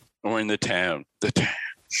 Or in the town. The town.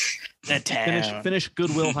 The town. Finish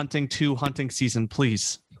Goodwill Hunting 2 hunting season,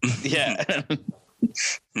 please. Yeah.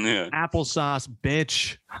 Yeah. Applesauce,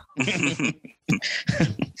 bitch.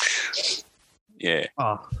 Yeah.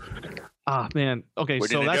 Oh man. Okay, We're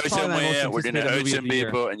so gonna that's go probably my most somewhere. We're gonna anticipated hurt movie of some the year.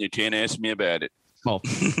 people, and you can't ask me about it. Well,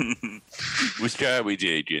 Which car we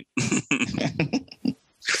agent?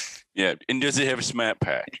 Yeah. And does it have a smart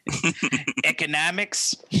pack?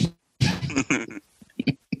 Economics.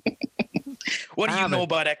 What do you know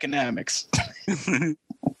about economics?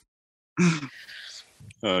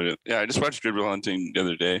 Oh yeah. I just watched Goodwill Hunting the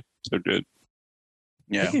other day. So good.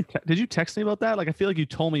 Yeah. Did you text me about that? Like I feel like you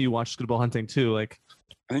told me you watched Goodwill Hunting too. Like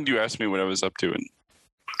I think you asked me what I was up to, and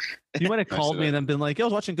you might have I called said me that. and then been like, "Yo, I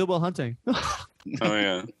was watching Goodwill Hunting." oh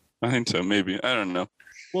yeah, I think so. Maybe I don't know.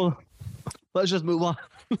 Well, let's just move on.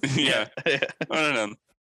 Yeah, I don't know.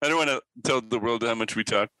 I don't want to tell the world how much we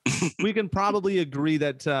talk. We can probably agree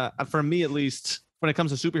that for me at least, when it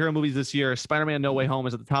comes to superhero movies this year, Spider-Man: No Way Home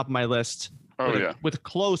is at the top of my list. Oh with, yeah. with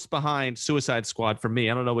close behind Suicide Squad for me.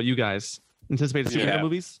 I don't know what you guys anticipated superhero Yeah.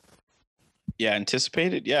 movies. Yeah,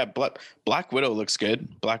 anticipated. Yeah, Black Widow looks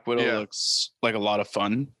good. Black Widow Yeah. looks like a lot of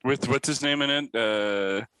fun. With what's his name in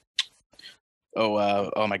it?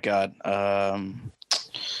 Oh my God.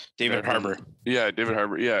 David Harbour. Yeah, David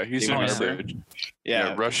Harbour. Yeah, he's David in Harbour. Savage.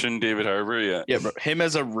 Yeah. Russian David Harbour. Yeah. Yeah, bro. Him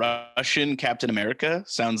as a Russian Captain America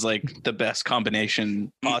sounds like the best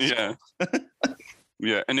combination possible. Yeah.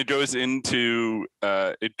 Yeah, and it goes into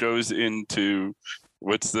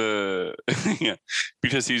what's the yeah,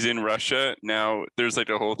 because he's in Russia now. There's like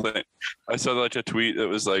a whole thing. I saw like a tweet that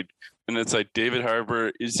was like, and it's like David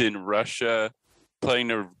Harbour is in Russia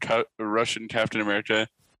playing a Russian Captain America,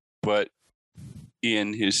 but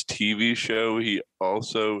in his TV show, he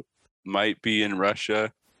also might be in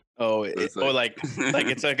Russia. Oh, It's like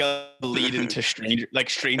it's like a lead into Stranger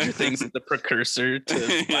Things is the precursor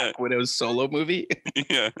to Black Widow's solo movie.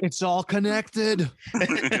 Yeah. It's all connected.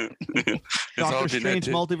 It's all Doctor Strange,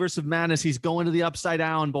 connected. Multiverse of Madness. He's going to the Upside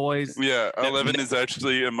Down, boys. Yeah, 11 is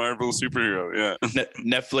actually a Marvel superhero. Yeah.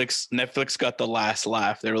 Netflix got the last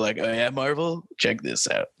laugh. They were like, "Oh yeah, Marvel, check this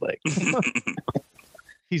out." Like,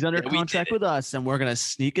 He's under Yeah, we contract did it. with us, and we're gonna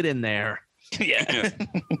sneak it in there. yeah.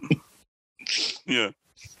 Yeah.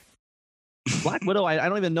 Black Widow, I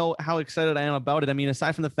don't even know how excited I am about it. I mean,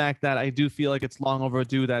 aside from the fact that I do feel like it's long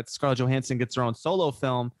overdue that Scarlett Johansson gets her own solo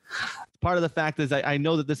film, part of the fact is I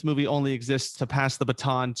know that this movie only exists to pass the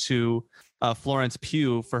baton to Florence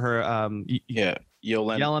Pugh for her Yeah.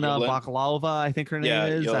 Yelena Bakalova, I think her name Yeah,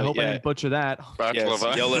 is. I hope I didn't butcher that.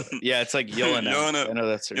 Baklava. It's like Yelena. Yelena- I know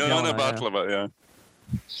that's her. Yelena Yelena, Baklava,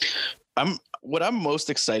 yeah. What I'm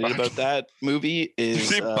most excited about that movie Did you is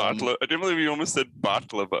say Baklava? I didn't believe you almost said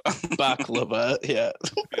Baklava. baklava. Yeah,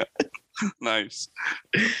 Nice.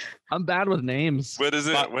 I'm bad with names. What is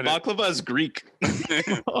it? What is- baklava is Greek.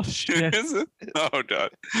 Oh shit. Is it? Oh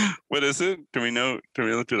god. What is it? Do we know? Can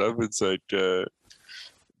we look it up? It's like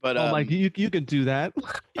But Oh Mike, you can do that.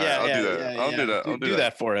 yeah, I'll do yeah, that. yeah, I'll yeah. do that. I'll do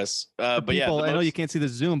that for us. But yeah, People, the I know most- you can't see the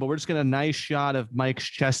zoom, but we're just getting a nice shot of Mike's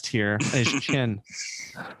chest here, and his chin.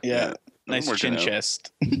 yeah, nice working chin out.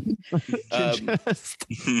 chest. Chin chest.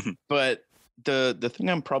 But the thing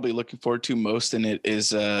I'm probably looking forward to most in it is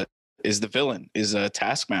the villain, is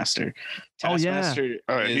Taskmaster. Oh, yeah. Taskmaster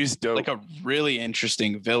All right, is he's dope. like a really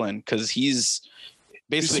interesting villain because he's He's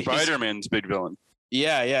basically Spider-Man's big villain.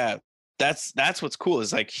 Yeah. That's what's cool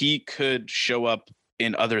is like he could show up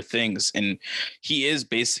in other things, and he is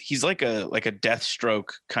he's like a Deathstroke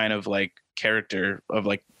kind of like character of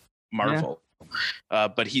like Marvel.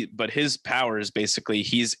 But his power is basically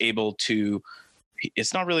he's able to,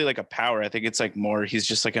 it's not really like a power. I think it's like more he's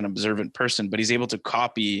just like an observant person, but he's able to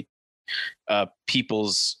copy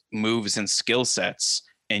people's moves and skill sets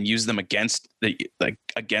and use them against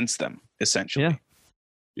them essentially. Yeah.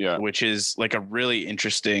 Yeah. Which is like a really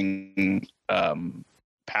interesting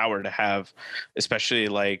power to have, especially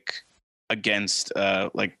like against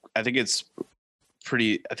like I think it's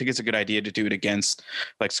a good idea to do it against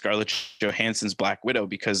like Scarlett Johansson's Black Widow,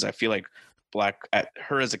 because I feel like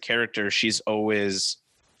her as a character, she's always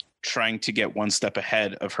trying to get one step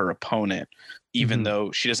ahead of her opponent, even though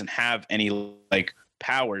she doesn't have any like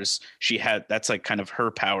powers. That's like kind of her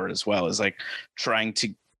power as well, is like trying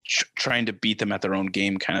to beat them at their own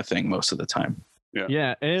game kind of thing most of the time.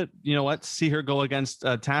 Yeah, you know what? See her go against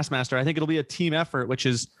Taskmaster. I think it'll be a team effort, which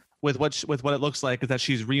is with what it looks like is that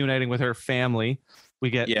she's reuniting with her family. We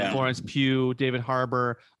get Florence Pugh, David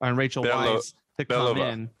Harbour, and Rachel Weisz to come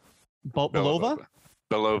in. Belova?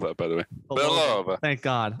 Belova, by the way. Belova. Thank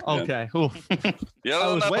God. Okay. Oof. Yeah,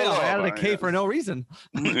 I was way off. I added a K for no reason.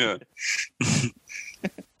 Yeah.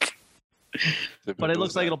 But it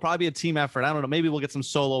looks like it'll probably be a team effort. I don't know. Maybe we'll get some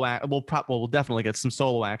solo act. We'll definitely get some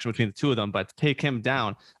solo action between the two of them. But to take him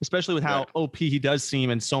down, especially with how OP he does seem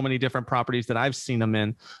in so many different properties that I've seen him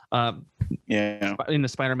in, in the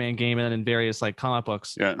Spider-Man game and in various like comic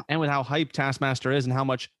books. Yeah. And with how hyped Taskmaster is and how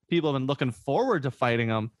much people have been looking forward to fighting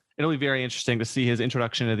him, it'll be very interesting to see his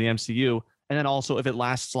introduction to the MCU. And then also if it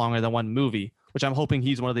lasts longer than one movie, which I'm hoping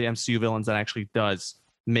he's one of the MCU villains that actually does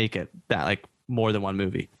make it that like more than one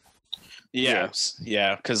movie. Yeah,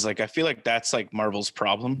 because like I feel like that's like Marvel's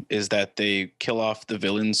problem, is that they kill off the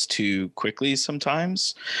villains too quickly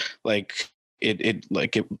sometimes. Like it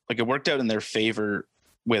worked out in their favor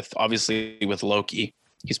with Loki.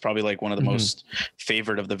 He's probably like one of the most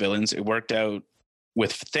favored of the villains. It worked out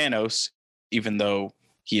with Thanos, even though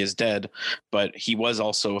he is dead, but he was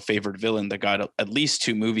also a favored villain that got at least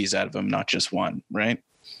 2 movies out of him, not just one, right?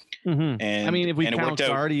 And I mean, if we count out,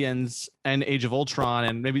 Guardians and Age of Ultron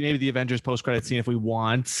and maybe the Avengers post-credit scene, if we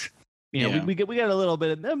want, you know, we get a little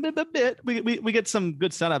bit, we get some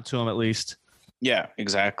good setup to him at least. Yeah,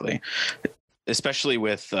 exactly. Especially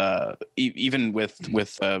with even with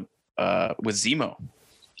Zemo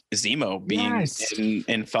being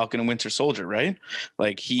in Falcon and Winter Soldier, right?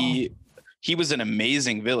 Like he was an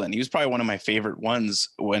amazing villain. He was probably one of my favorite ones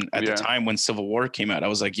at the time when Civil War came out. I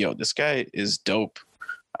was like, yo, this guy is dope.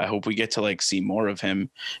 I hope we get to like see more of him.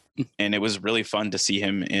 And it was really fun to see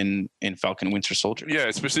him in Falcon and Winter Soldier. Yeah,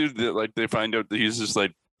 especially like they find out that he's just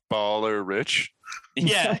like baller rich.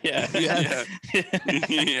 Yeah. Yeah.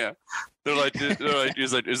 They're like,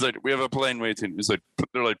 he's like, we have a plane waiting. He's like,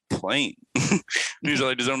 they're like, plane. He's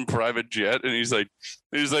like his own private jet, and he's like,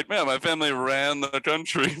 man, my family ran the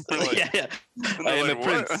country. Yeah. And I they're am the like,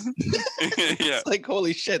 "What?" prince. Yeah. It's like,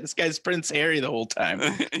 holy shit, this guy's Prince Harry the whole time.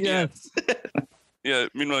 Yeah. Yeah.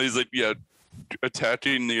 Meanwhile, he's like,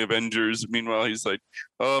 attacking the Avengers. Meanwhile, he's like,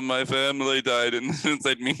 oh, my family died. And it's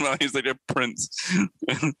like, meanwhile, he's like a prince.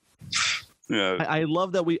 Yeah. I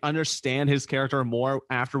love that we understand his character more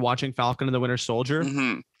after watching Falcon and the Winter Soldier.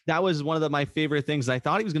 Mm-hmm. That was one of my favorite things. I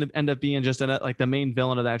thought he was going to end up being just like the main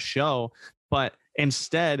villain of that show, but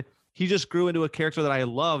instead he just grew into a character that I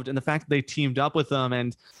loved, and the fact that they teamed up with him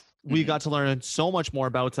and we got to learn so much more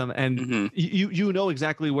about him, and you know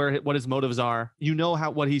exactly what his motives are. You know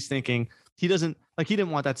what he's thinking. He didn't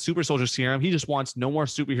want that super soldier serum. He just wants no more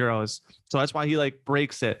superheroes. So that's why he like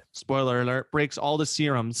breaks it. Spoiler alert, breaks all the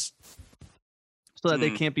serums so that they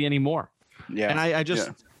can't be any more. Yeah. And I just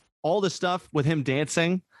all the stuff with him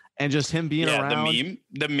dancing and just him being around.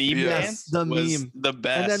 The meme Yes, dance the was meme. the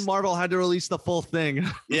best. And then Marvel had to release the full thing.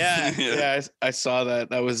 Yeah. I saw that.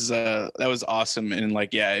 That was awesome. And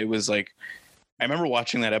like, yeah, it was like, I remember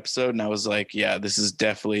watching that episode and I was like, yeah, this is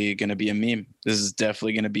definitely going to be a meme. This is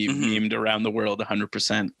definitely going to be memed around the world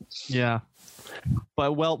 100%. Yeah.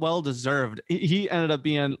 But well deserved. He ended up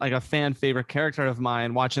being like a fan favorite character of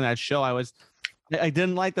mine watching that show. I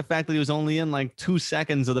didn't like the fact that he was only in like 2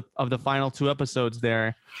 seconds of the final 2 episodes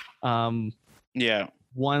there. Yeah.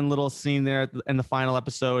 One little scene there in the final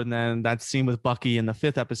episode, and then that scene with Bucky in the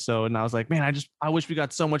 5th episode. And I was like, man, I wish we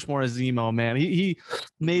got so much more of Zemo, man. He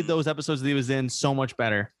made those episodes that he was in so much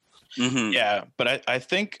better. Mm-hmm. Yeah. But I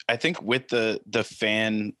think with the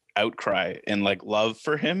fan outcry and like love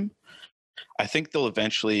for him, I think they'll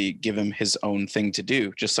eventually give him his own thing to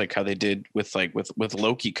do, just like how they did with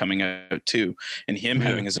Loki coming out too, and him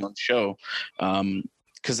having his own show.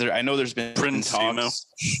 Because I know there's been Prince talks.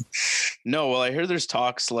 No, well, I hear there's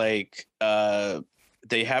talks like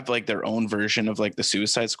they have like their own version of like the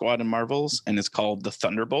Suicide Squad in Marvels, and it's called the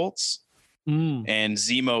Thunderbolts. And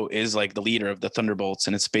Zemo is like the leader of the Thunderbolts,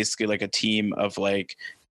 and it's basically like a team of like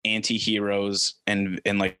anti-heroes and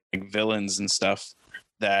like villains and stuff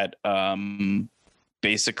that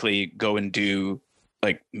basically go and do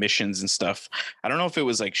like missions and stuff. I don't know if it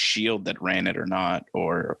was like SHIELD that ran it or not,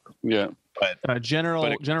 but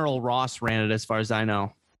General Ross ran it as far as I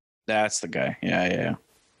know. that's the guy. Yeah.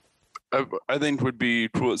 I think would be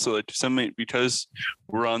cool. So like because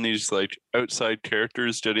we're on these like outside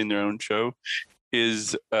characters getting their own show,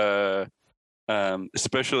 is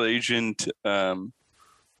special agent the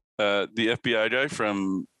FBI guy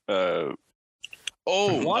from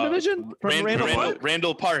WandaVision? From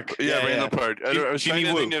Randall Park. Yeah, Randall Park. I was trying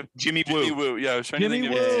to think of Jimmy Woo. Yeah, I was trying to think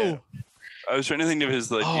of I was trying to think of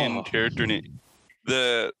his like in character name.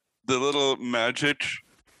 The little magic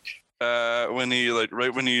when he like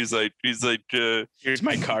when he's like Here's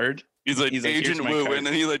my card. He's like Agent Woo, and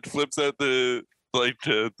then he like flips out the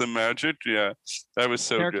magic. Yeah, that was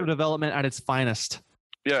so character good. development at its finest.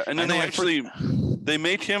 Yeah, and then they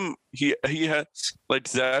make him he had, like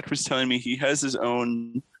Zach was telling me, he has his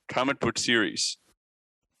own comic book series.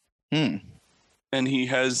 And he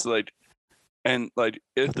has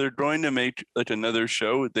if they're going to make like another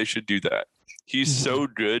show, they should do that. He's so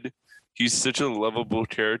good. He's such a lovable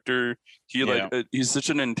character. He's such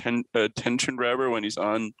an attention grabber when he's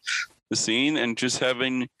on the scene, and just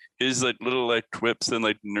having his like little like quips and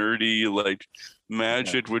like nerdy like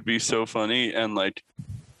magic would be so funny. And it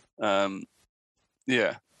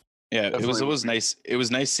was nice. It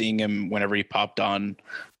was nice seeing him whenever he popped on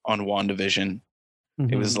WandaVision.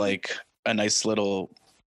 It was like a nice little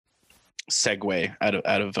segue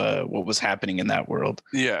out of what was happening in that world.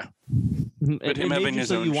 Yeah. But him having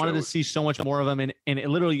his own, you wanted to see so much more of him in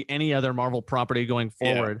literally any other Marvel property going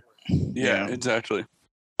forward. Yeah, exactly.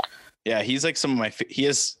 Yeah, he's like some of my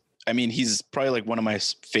he's probably like one of my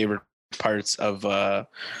favorite parts of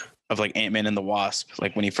like Ant-Man and the Wasp,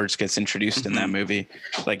 like when he first gets introduced in that movie.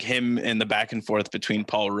 Like him and the back and forth between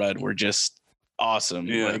Paul Rudd were just awesome.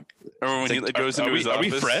 Yeah. Or when he goes into his office. Are we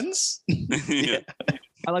friends? Yeah.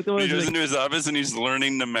 I like the way he goes into his office and he's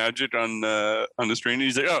learning the magic on the screen. And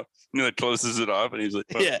he's like, oh, and he like closes it off, and he's like,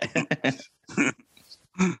 oh. Yeah.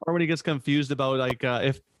 Or when he gets confused about like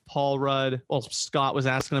if Paul Rudd, Scott was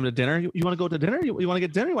asking him to dinner. You want to go to dinner? You want to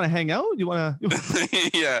get dinner? You want to hang out? You want to?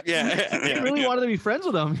 Yeah. He really wanted to be friends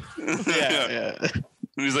with him. Yeah. And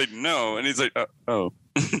he's like, no, and he's like, oh.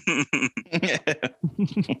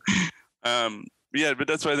 Yeah, but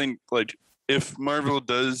that's why I think like if Marvel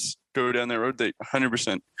does go down that road, they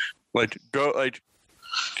 100% like go like.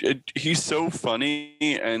 He's so funny,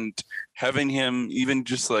 and having him even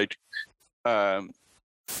just like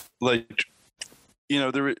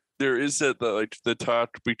there is that like the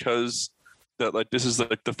talk because that like this is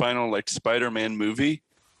like the final like Spider-Man movie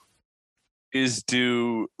is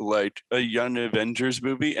do like a Young Avengers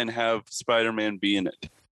movie and have Spider-Man be in it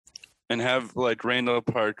and have like Randall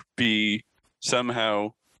Park be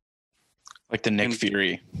somehow Like the Nick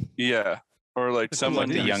Fury, or like someone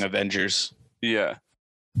like the Young Avengers. Yeah,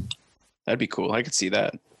 That'd be cool. I could see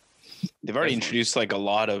that. They've already introduced like a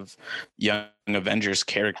lot of Young Avengers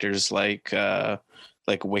characters, like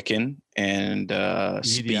Wiccan and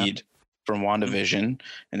Speed from WandaVision,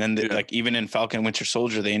 and then like even in Falcon and Winter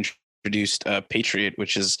Soldier, they introduced Patriot,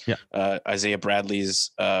 which is Isaiah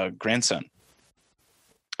Bradley's grandson.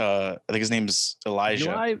 I think his name's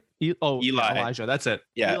Elijah. Eli. Elijah. That's it.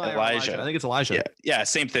 Yeah, Elijah. I think it's Elijah. Yeah,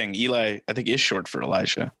 same thing. Eli, I think, is short for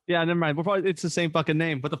Elijah. Yeah, never mind. It's the same fucking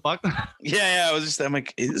name. What the fuck? Yeah. I'm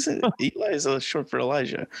like, isn't Eli is short for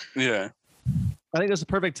Elijah? Yeah. I think it's the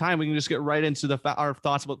perfect time. We can just get right into our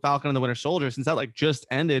thoughts about Falcon and the Winter Soldier, since that like just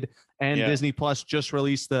ended and Disney Plus just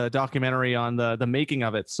released the documentary on the making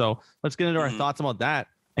of it. So let's get into our thoughts about that.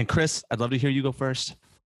 And Chris, I'd love to hear you go first.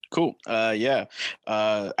 Cool. I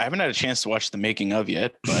haven't had a chance to watch the making of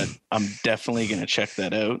yet, but I'm definitely going to check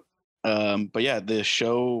that out. But yeah, the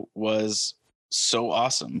show was so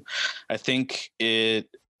awesome. I think it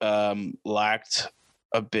lacked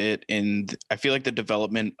a bit in, I feel like the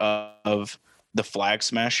development of the Flag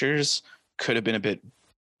Smashers could have been a bit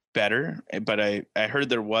better, but I heard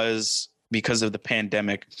there was, because of the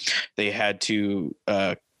pandemic, they had to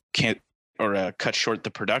cut short the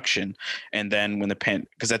production. And then when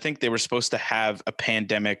because I think they were supposed to have a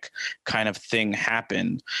pandemic kind of thing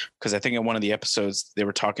happen, because I think in one of the episodes they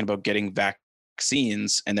were talking about getting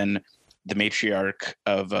vaccines, and then the matriarch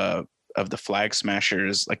of the Flag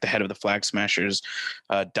Smashers, like the head of the Flag Smashers,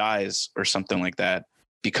 dies or something like that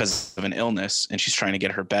because of an illness, and she's trying to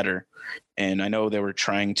get her better. And I know they were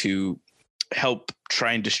trying to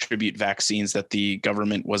try and distribute vaccines that the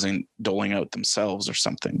government wasn't doling out themselves or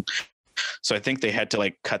something. So I think they had to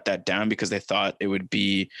like cut that down because they thought it would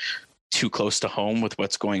be too close to home with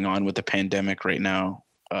what's going on with the pandemic right now.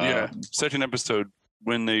 Second episode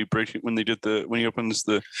when Butchie opens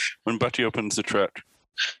the truck.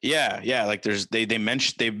 Yeah. Like they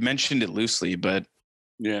mentioned it loosely, but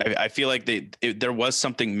I feel like there was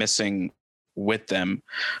something missing with them.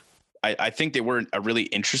 I think they were a really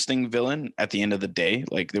interesting villain at the end of the day.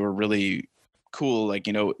 Like they were really cool. Like,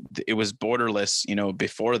 it was borderless,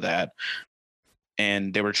 before that,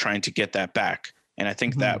 and they were trying to get that back. And I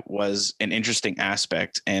think that was an interesting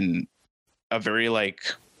aspect and a very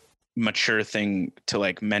like mature thing to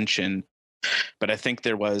like mention. But I think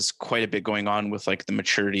there was quite a bit going on with like the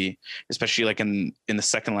maturity, especially like in the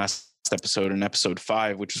second last episode, in episode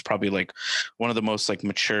 5, which was probably like one of the most like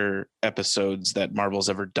mature episodes that Marvel's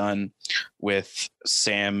ever done, with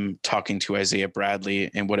Sam talking to Isaiah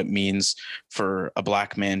Bradley and what it means for a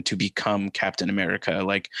black man to become Captain America.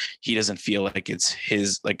 Like he doesn't feel like it's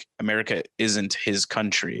his, like America isn't his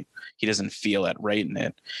country. He doesn't feel at right in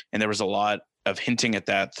it. And there was a lot of hinting at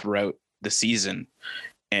that throughout the season.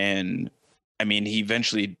 And I mean, he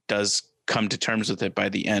eventually does come to terms with it by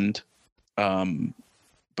the end.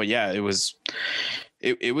 But yeah, it was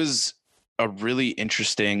a really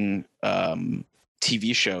interesting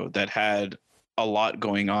TV show that had a lot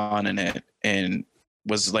going on in it and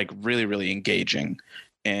was like really, really engaging.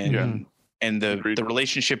 And the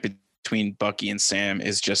relationship between Bucky and Sam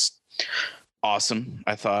is just awesome.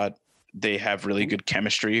 I thought they have really good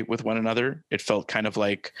chemistry with one another. It felt kind of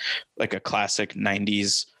like a classic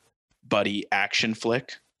 90s buddy action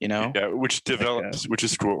flick, which develops, which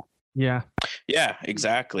is cool. Yeah,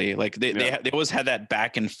 exactly. Like they always had that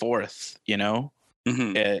back and forth, even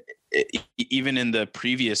in the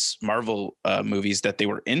previous Marvel movies that they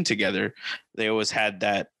were in together, they always had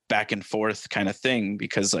that back and forth kind of thing,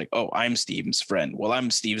 because like, oh, I'm Steve's friend. Well, I'm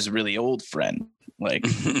Steve's really old friend. Like,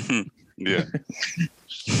 yeah.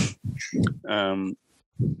 And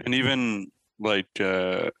even like,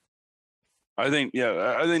 I think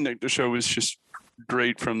like the show was just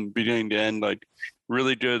great from beginning to end. Like,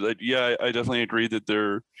 really good. Like, I definitely agree that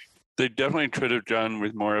they definitely could have done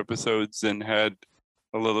with more episodes and had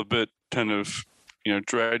a little bit kind of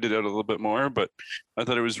dragged it out a little bit more. But I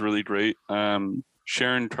thought it was really great.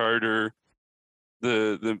 Sharon Carter,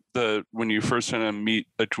 the when you first kind of meet,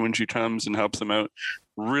 like when she comes and helps them out,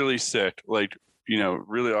 really sick. Like,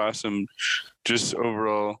 really awesome. Just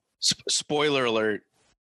overall. Spoiler alert!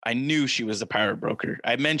 I knew she was the power broker.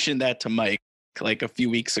 I mentioned that to Mike like a few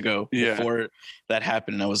weeks ago before that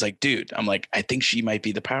happened. And I was like, dude, I think she might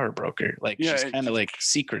be the power broker. Like, she's kind of like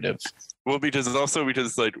secretive. Well, because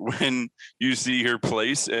like when you see her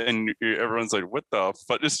place and everyone's like, "What the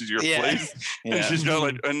fuck? This is your place?" Yeah. And she's got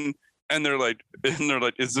like and they're like,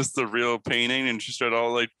 "Is this the real painting?" And she's got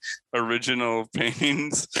all like original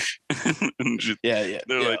paintings. And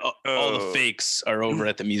They're like, all the fakes are over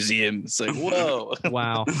at the museum. It's like, whoa.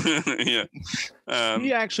 Wow. Yeah.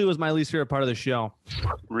 He actually was my least favorite part of the show.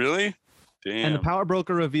 Really? Damn. And the power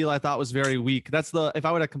broker reveal I thought was very weak. That's if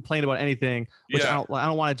I would have complained about anything, which I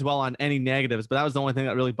don't want to dwell on any negatives, but that was the only thing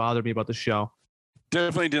that really bothered me about the show.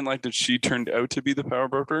 Definitely didn't like that she turned out to be the power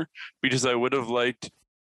broker, because I would have liked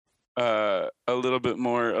a little bit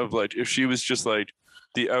more of like if she was just like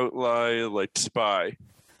the outlaw like spy.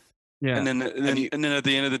 Yeah. And then at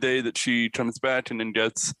the end of the day that she comes back and then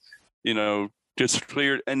gets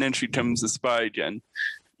cleared, and then she becomes a spy again.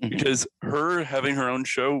 Because her having her own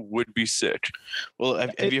show would be sick. Well,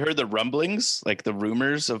 have you heard the rumblings, like the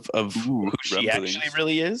rumors of who she actually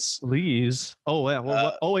really is? Please. Oh, yeah.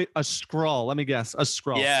 Well, wait, a Skrull. Let me guess. A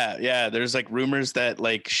Skrull. Yeah. There's like rumors that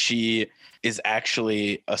like she is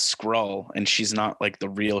actually a Skrull and she's not like the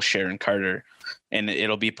real Sharon Carter. And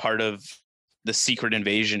it'll be part of the Secret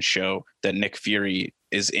Invasion show that Nick Fury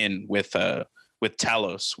is in with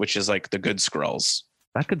Talos, which is like the good Skrulls.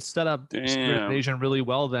 That could set up Secret Invasion really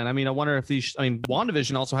well then. I mean, I wonder if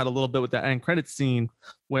WandaVision also had a little bit with that end credit scene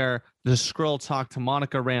where the Skrull talked to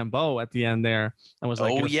Monica Rambeau at the end there and was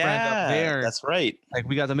like, friend up there. That's right. Like,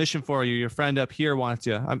 we got the mission for you. Your friend up here wants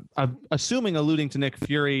you. I'm assuming alluding to Nick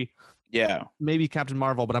Fury. Yeah. Maybe Captain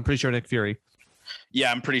Marvel, but I'm pretty sure Nick Fury.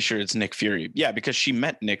 Yeah, I'm pretty sure it's Nick Fury. Yeah, because she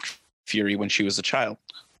met Nick Fury when she was a child.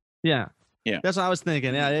 Yeah. Yeah. That's what I was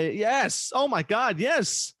thinking. Yeah. Yes. Oh my God.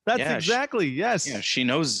 Yes. That's exactly. Yes. Yeah. She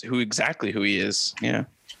knows exactly who he is. Yeah.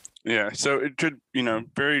 Yeah. So it could,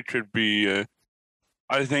 could be,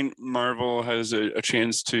 I think Marvel has a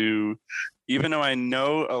chance to, even though I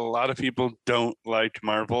know a lot of people don't like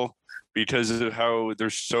Marvel because of how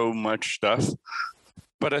there's so much stuff,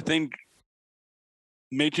 but I think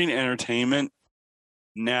making entertainment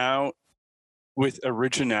now with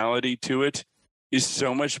originality to it is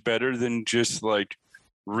so much better than just like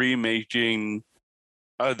remaking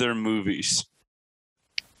other movies.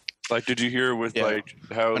 Like, did you hear with like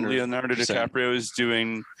how 100%. Leonardo DiCaprio is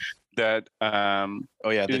doing that?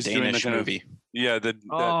 The Danish movie.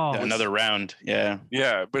 Another round. Yeah.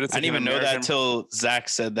 Yeah, but it's. I didn't even know that till Zach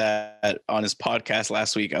said that on his podcast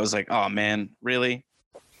last week. I was like, oh man, really?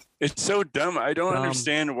 It's so dumb. I don't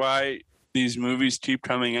understand why these movies keep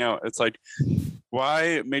coming out. It's like,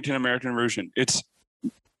 why make an American version?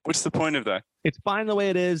 What's the point of that? It's fine the way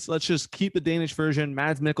it is. Let's just keep the Danish version.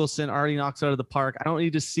 Mads Mikkelsen already knocks out of the park. I don't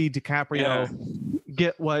need to see DiCaprio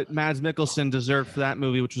get what Mads Mikkelsen deserved for that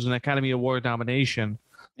movie, which was an Academy Award nomination.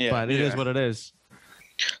 Yeah, but it is what it is.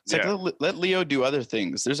 It's like let Leo do other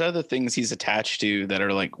things. There's other things he's attached to that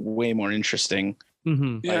are like way more interesting.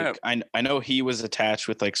 Mm-hmm. Yeah, I know he was attached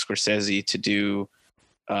with like Scorsese to do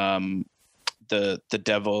the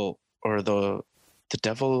devil or the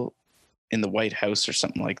devil in the White House or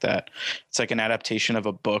something like that. It's like an adaptation of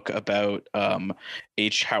a book about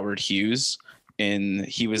H. Howard Hughes, and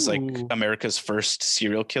he was like America's first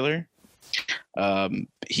serial killer.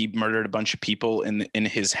 He murdered a bunch of people in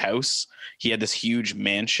his house. He had this huge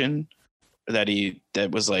mansion that he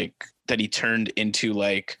turned into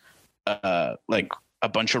like a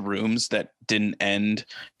bunch of rooms that didn't end,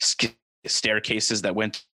 staircases that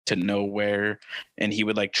went to nowhere, and he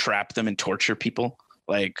would like trap them and torture people.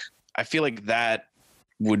 Like, I feel like that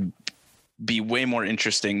would be way more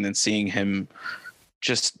interesting than seeing him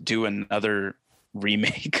just do another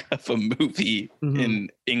remake of a movie in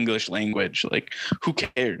English language. Like, who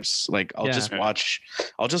cares? Like, I'll just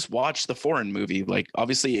watch the foreign movie. Like,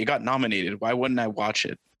 obviously it got nominated. Why wouldn't I watch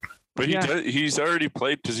it? But he's already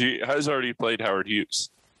played, because he has already played Howard Hughes.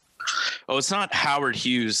 Oh, it's not Howard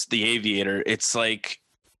Hughes, the Aviator. It's like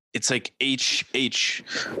H.H.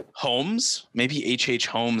 Holmes. Maybe H.H.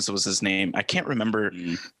 Holmes was his name. I can't remember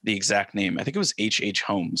the exact name. I think it was H.H.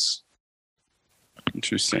 Holmes.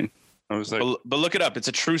 Interesting. I was like, but look it up. It's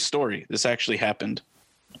a true story. This actually happened.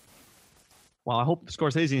 Well, I hope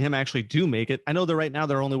Scorsese and him actually do make it. I know that right now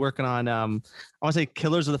they're only working on, I want to say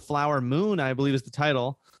Killers of the Flower Moon, I believe is the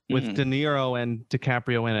title, with De Niro and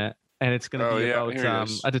DiCaprio in it. And it's going to be about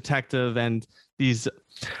a detective and these.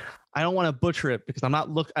 I don't want to butcher it because I'm not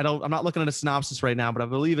looking at a synopsis right now, but I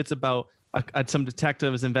believe it's about some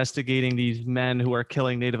detectives investigating these men who are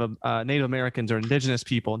killing Native Americans or indigenous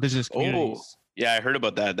people, indigenous communities. Oh, yeah, I heard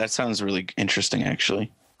about that. That sounds really interesting,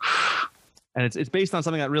 actually. and it's based on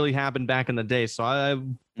something that really happened back in the day. So I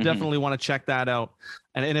definitely want to check that out.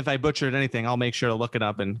 And if I butchered anything, I'll make sure to look it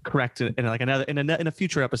up and correct it in like in a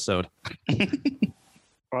future episode.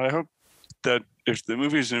 Well, I hope that if the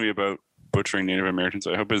movie is going to be about butchering Native Americans,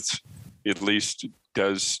 I hope it's at least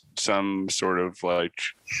does some sort of like,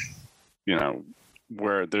 you know,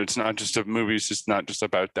 where it's not just a movie, it's just not just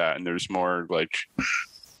about that, and there's more like,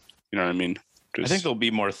 you know what I mean? I think there'll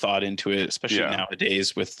be more thought into it, especially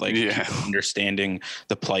nowadays with like people understanding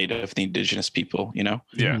the plight of the indigenous people, you know?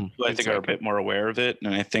 Yeah. People, I think are a bit more aware of it.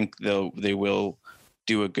 And I think they will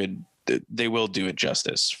do it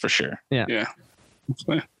justice for sure. Yeah.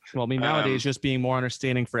 Well, I mean, nowadays just being more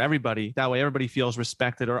understanding for everybody. That way everybody feels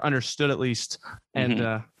respected or understood at least.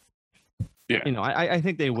 And, you know, I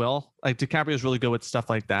think they will. Like DiCaprio is really good with stuff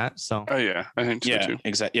like that. So. Oh yeah, I think so too.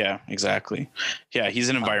 Exactly. Yeah, he's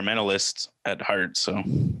an environmentalist at heart. So.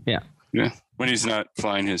 Yeah. When he's not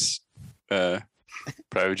flying his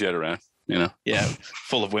private jet around, you know. Yeah,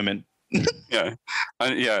 full of women. Yeah.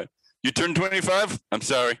 You turned 25. I'm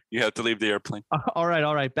sorry, you have to leave the airplane. All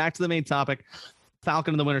right. Back to the main topic.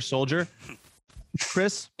 Falcon and the Winter Soldier.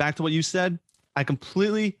 Chris, back to what you said. I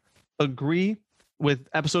completely agree with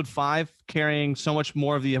episode 5 carrying so much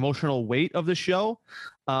more of the emotional weight of the show,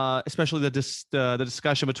 especially the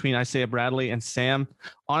discussion between Isaiah Bradley and Sam.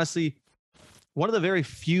 Honestly, one of the very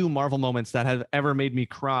few Marvel moments that have ever made me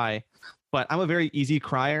cry, but I'm a very easy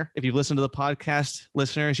crier. If you've listened to the podcast,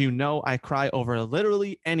 listeners, you know I cry over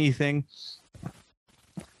literally anything.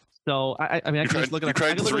 So I mean, I can just look at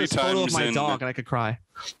this photo of my dog and I could cry.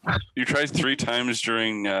 You cried 3 times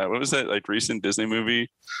during what was that like recent Disney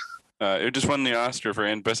movie? It just won the Oscar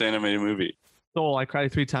for best animated movie. Soul. I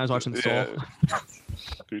cried 3 times watching Soul.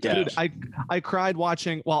 Yeah. Dude, I cried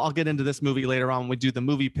watching. Well, I'll get into this movie later on when we do the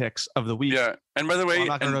movie picks of the week. Yeah, and by the way,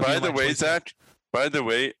 Zach. By the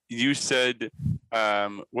way, you said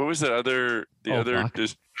what was the other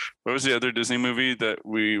what was the other Disney movie that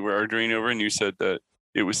we were arguing over, and you said that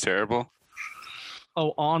it was terrible?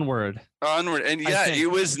 Oh, Onward. And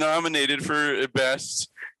it was nominated for best.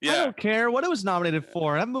 Yeah. I don't care what it was nominated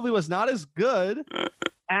for. That movie was not as good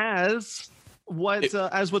as what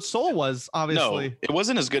Soul was, obviously. No, it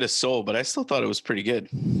wasn't as good as Soul, but I still thought it was pretty good.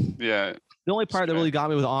 Yeah. The only part that really got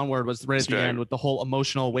me with Onward was right at the end with the whole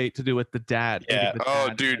emotional weight to do with the dad. Yeah.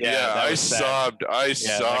 I sobbed. I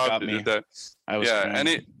sobbed at that.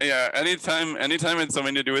 Anytime it's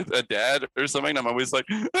something to do with a dad or something, I'm always like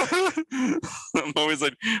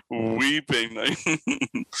weeping.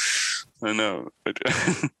 I know.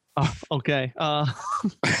 Okay.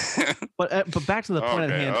 But back to the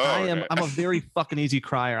point at hand. I'm a very fucking easy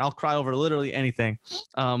crier. I'll cry over literally anything.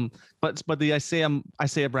 But the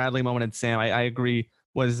Isaiah Bradley moment in Sam, I agree,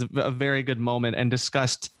 was a very good moment and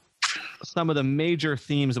discussed some of the major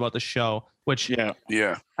themes about the show. Which I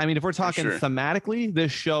mean, if we're talking thematically,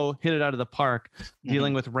 this show hit it out of the park,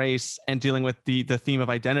 dealing with race and dealing with the theme of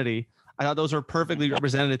identity. I thought those were perfectly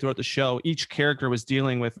represented throughout the show. Each character was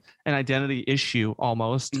dealing with an identity issue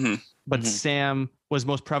almost, but Sam was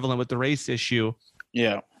most prevalent with the race issue.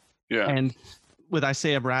 Yeah. And with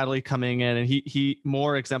Isaiah Bradley coming in and he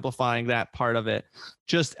more exemplifying that part of it,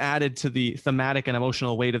 just added to the thematic and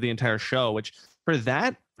emotional weight of the entire show, which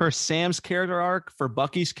for Sam's character arc, for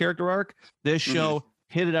Bucky's character arc, this show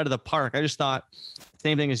hit it out of the park. I just thought,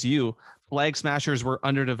 same thing as you, Flag Smashers were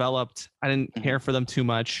underdeveloped. I didn't care for them too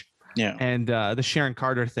much. Yeah. And the Sharon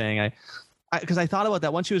Carter thing, because I thought about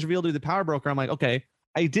that once she was revealed to be the power broker. I'm like, okay,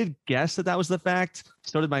 I did guess that was the fact.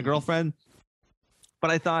 So did my girlfriend.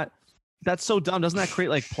 But I thought, that's so dumb. Doesn't that create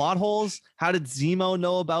like plot holes? How did Zemo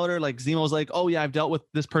know about her? Like Zemo's like, oh yeah, I've dealt with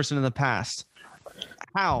this person in the past.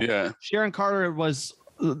 How? Yeah. Sharon Carter was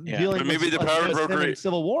dealing but maybe with the power broker in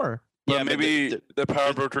Civil War. But maybe the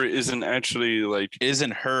power broker isn't actually like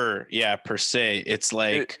isn't her, per se. It's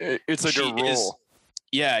like it's like a role.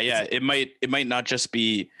 It might not just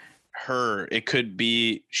be her. It could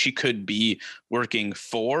be she could be working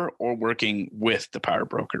for or working with the power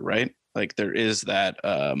broker, right? Like there is that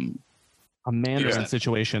a Mandarin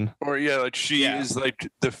situation. Or like she is like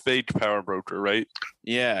the fake power broker, right?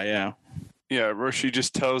 Yeah, where she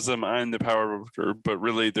just tells them I'm the power broker, but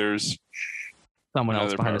really there's someone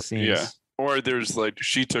else behind the scenes. Yeah. Or there's like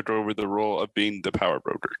she took over the role of being the power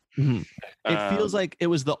broker. It feels like it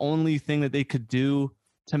was the only thing that they could do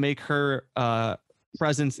to make her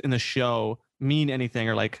presence in the show mean anything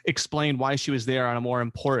or like explain why she was there on a more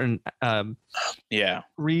important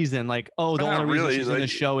reason. Like, the only reason she's in the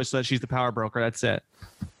show is so that she's the power broker. That's it.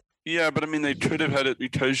 Yeah, but I mean, they could have had it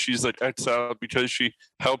because she's like exiled because she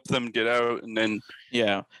helped them get out, and then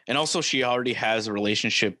and also she already has a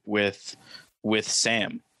relationship with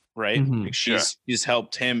Sam. right? Mhm. Like she's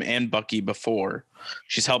helped him and Bucky before.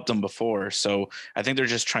 She's helped them before. So I think they're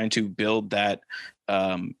just trying to build that.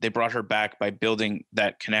 They brought her back by building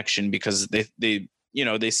that connection because they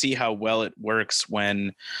see how well it works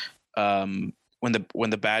when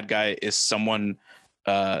the bad guy is someone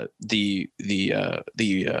the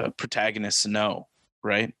protagonists know,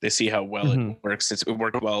 right? They see how well Mhm. it works. It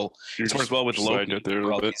worked well. It's worked well with Loki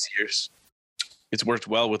there all these years. It's worked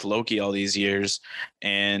well with Loki all these years,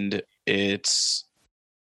 and it's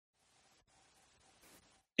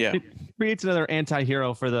It creates another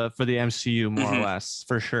anti-hero for the MCU, more or Mhm. less,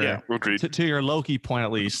 for sure. Yeah. Agreed. To your Loki point,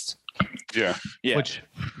 at least, Yeah. which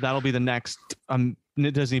that'll be the next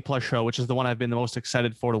Disney Plus show, which is the one I've been the most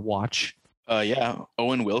excited for to watch.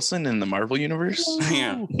 Owen Wilson in the Marvel universe.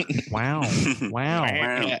 Yeah. Wow. Wow.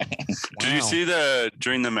 Wow. Did you see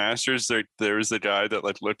during the Masters there was the guy that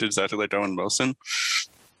like looked exactly like Owen Wilson?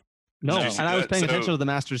 No, No. and I was paying So- attention to the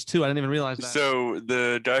Masters too. I didn't even realize that. So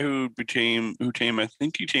the guy who came, I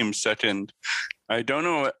think he came second. I don't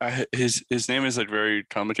know. His name is like very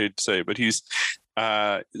complicated to say, but he's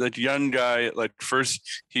like young guy. Like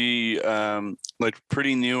first he like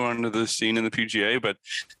pretty new onto the scene in the PGA, but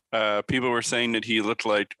people were saying that he looked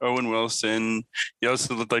like Owen Wilson. He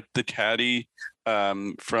also looked like the caddy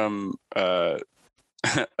from from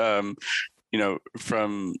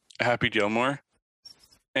Happy Gilmore.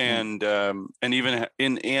 And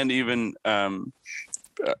even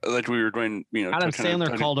like we were going, Adam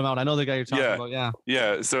Sandler called him out. I know the guy you're talking about. Yeah.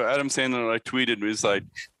 Yeah. So Adam Sandler like tweeted was like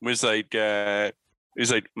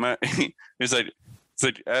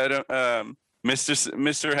Adam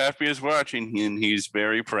Mr. Happy is watching and he's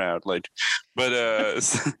very proud. Like, but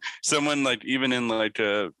someone like even in like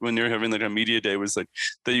when you're having like a media day was like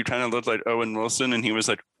that you kind of looked like Owen Wilson and he was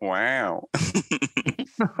like, wow.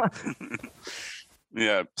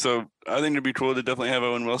 Yeah, so I think it'd be cool to definitely have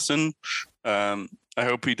Owen Wilson. I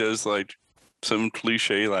hope he does like some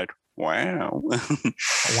cliche like wow.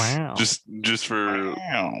 Wow. just for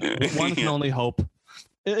One can only hope.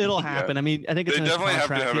 It'll happen. I mean, I think it's They in his definitely have to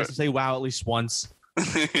contract. have He has it. to say wow at least once.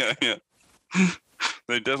 yeah.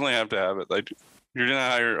 They definitely have to have it. Like if you're gonna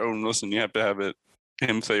hire Owen Wilson, you have to have it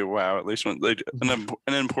him say wow at least one, like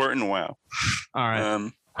an important wow. All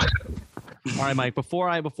right. All right, Mike.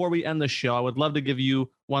 Before we end the show, I would love to give you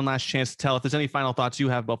one last chance to tell if there's any final thoughts you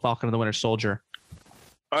have about Falcon and the Winter Soldier.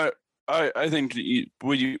 I think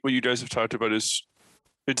what you guys have talked about is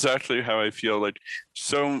exactly how I feel. Like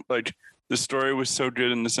so, like the story was so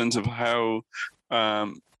good in the sense of how,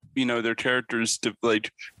 their characters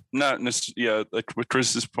like not necessarily like with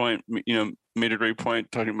Chris's point, made a great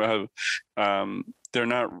point talking about how they're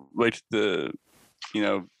not like they're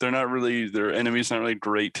not really their enemy's not really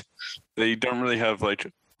great. They don't really have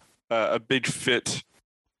like a big fit.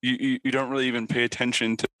 You don't really even pay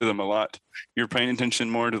attention to them a lot. You're paying attention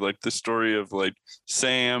more to like the story of like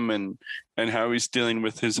Sam and how he's dealing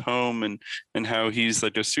with his home and how he's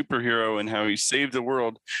like a superhero and how he saved the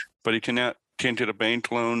world, but he can't get a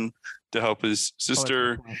bank loan to help his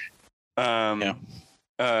sister. And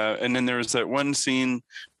then there was that one scene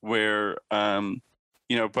where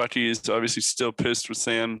Bucky is obviously still pissed with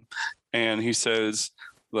Sam, and he says,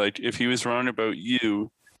 like, if he was wrong about you,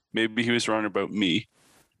 maybe he was wrong about me.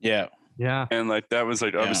 Yeah. And like that was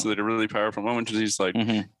like obviously like a really powerful moment because he's like,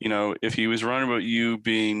 if he was wrong about you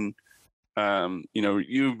being, the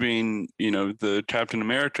Captain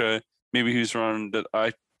America, maybe he was wrong that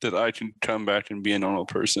I can come back and be a normal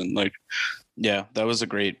person. Like, yeah, that was a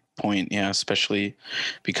great point. Yeah, especially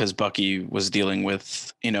because Bucky was dealing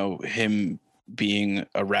with him being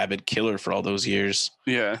a rabid killer for all those years.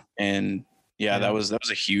 Yeah. And that was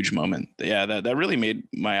a huge moment. Yeah, that really made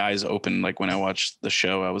my eyes open. Like when I watched the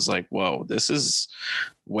show, I was like, whoa, this is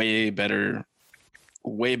way better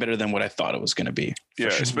than what I thought it was going to be. Yeah,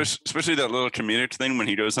 especially that little comedic thing when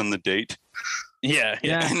he goes on the date. Yeah.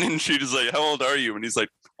 And then she just like, how old are you? And he's like,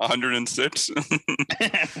 106.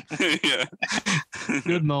 Yeah.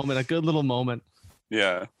 Good moment, a good little moment.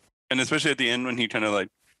 Yeah. And especially at the end when he kind of like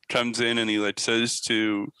comes in and he like says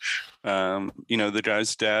to the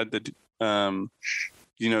guy's dad that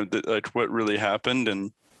that like what really happened.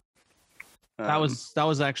 And that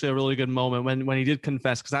was actually a really good moment when he did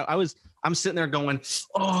confess, because I'm sitting there going,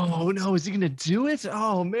 oh no, is he gonna do it?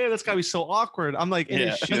 Oh man, that's gotta be so awkward. I'm like in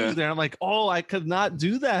his shoes there. I'm like, oh, I could not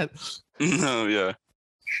do that. No, yeah.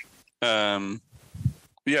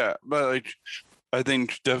 Yeah, but like I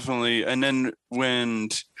think definitely. And then when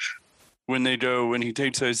he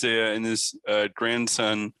takes Isaiah and his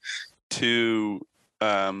grandson to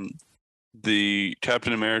the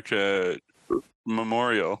Captain America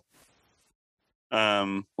memorial,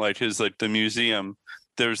 like his like the museum,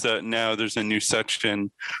 there's a new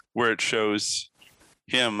section where it shows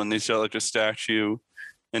him, and they show like a statue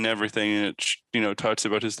and everything, and it talks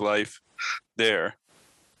about his life there,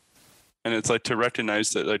 and it's like to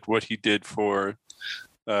recognize that like what he did for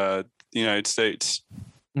the United States.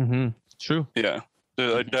 Mm-hmm. True. Yeah,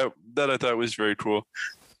 so, like that I thought was very cool.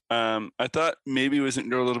 I thought maybe it was going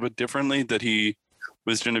to go a little bit differently, that he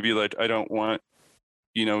was going to be like, I don't want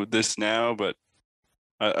this now, but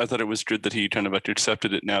I thought it was good that he kind of like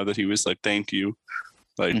accepted it now, that he was like, thank you,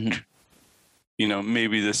 like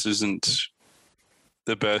maybe this isn't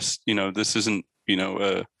the best, this isn't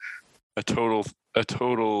a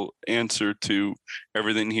total answer to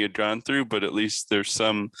everything he had gone through, but at least there's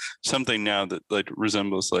something now that like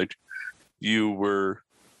resembles like you were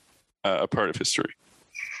a part of history.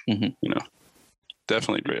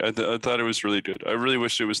 Definitely great. I thought it was really good. I really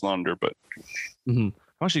wish it was longer, but I'm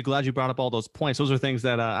actually glad you brought up all those points. Those are things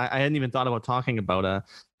that I hadn't even thought about talking about,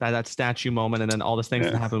 that statue moment, and then all the things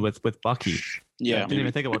that happened with Bucky. Yeah, I didn't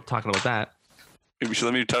even think about talking about that. maybe you should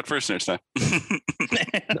let me talk first next time.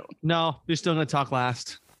 No, you're still going to talk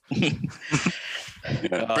last. Bring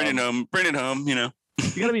it home. You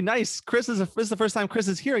got to be nice. This is the first time Chris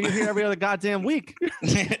is here. You're here every other goddamn week.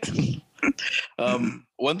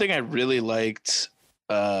 One thing I really liked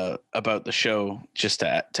about the show, just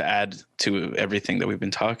to add to everything that we've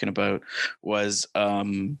been talking about, was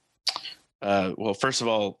well, first of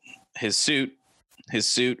all, his suit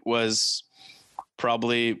was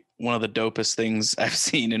probably one of the dopest things I've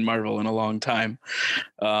seen in Marvel in a long time.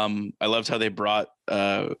 I loved how they brought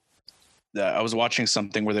I was watching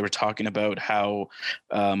something where they were talking about how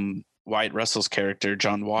Wyatt Russell's character,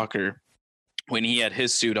 John Walker, when he had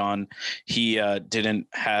his suit on, he didn't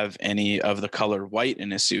have any of the color white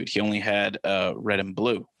in his suit. He only had red and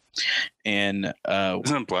blue. And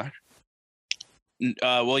isn't it black?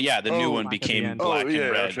 Well, yeah, the new one became black and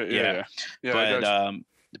red. Right. Yeah.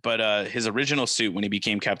 But his original suit, when he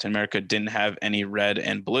became Captain America, didn't have any red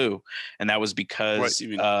and blue, and that was because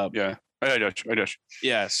I got you.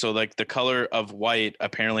 Yeah, so like the color of white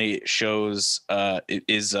apparently shows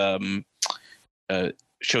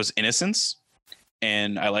shows innocence,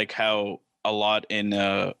 and I like how a lot in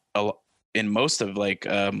most of like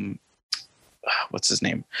what's his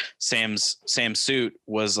name, Sam's suit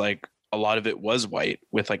was like a lot of it was white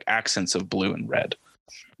with like accents of blue and red.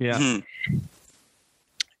 Yeah. Mm-hmm.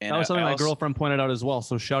 And that was something my girlfriend pointed out as well.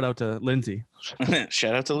 So shout out to Lindsay.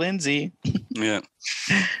 Shout out to Lindsay. Yeah.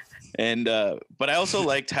 And but I also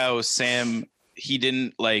liked how Sam, he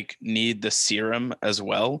didn't like need the serum as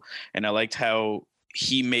well, and I liked how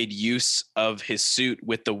he made use of his suit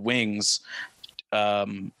with the wings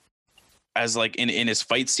as like in his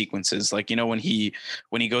fight sequences, like when he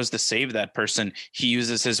goes to save that person, he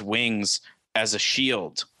uses his wings as a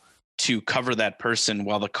shield to cover that person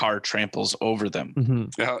while the car tramples over them.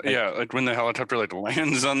 Mm-hmm. Like when the helicopter like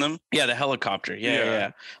lands on them. Yeah, the helicopter. Yeah.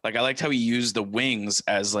 Like I liked how he used the wings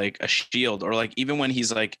as like a shield, or like even when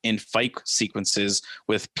he's like in fight sequences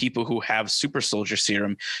with people who have super soldier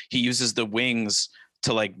serum, he uses the wings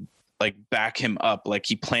to like back him up. Like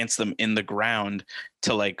he plants them in the ground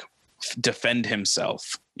to like defend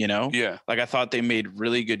himself, Yeah. Like I thought they made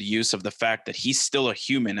really good use of the fact that he's still a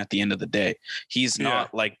human at the end of the day. He's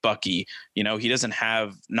not like Bucky, he doesn't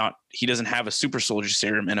have a super soldier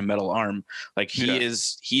serum and a metal arm. Like he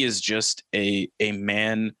is just a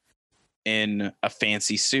man in a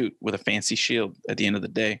fancy suit with a fancy shield at the end of the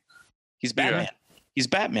day. He's Batman. He's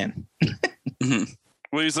Batman. Mm-hmm.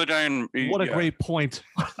 Well, he's like Iron. What a great point.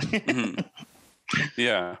 Mm-hmm.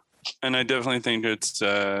 Yeah. And I definitely think it's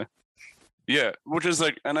which is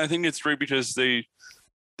like, and I think it's great because they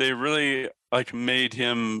really like made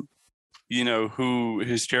him, who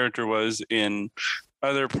his character was in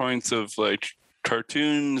other points of like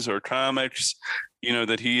cartoons or comics,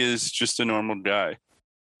 that he is just a normal guy.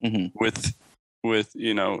 Mm-hmm. with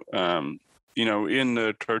in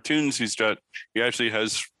the cartoons he actually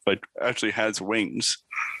has wings.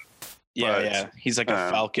 Yeah. He's like a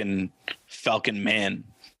falcon man.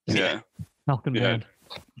 Yeah. Falcon Man.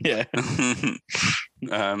 Yeah.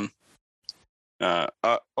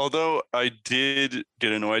 Although I did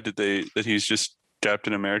get annoyed that he's just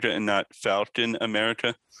Captain America and not Falcon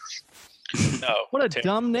America. No. What a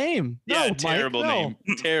dumb name. Yeah, No, terrible Mike, no. name.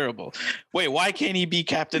 Terrible. Wait, why can't he be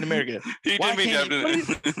Captain America? He Why did be can't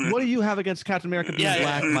Captain. What do you have against Captain America being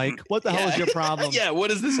black, Mike? What the hell is your problem? Yeah,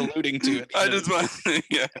 what is this alluding to? I just want,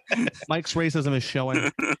 Mike's racism is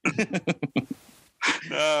showing.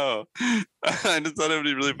 No, I just thought it would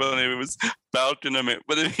be really funny if it was Falcon America.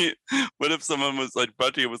 What if someone was like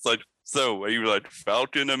Bucky? It was like, so are you like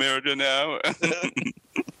Falcon America now?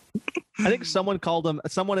 I think someone called him,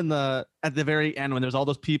 someone at the very end when there's all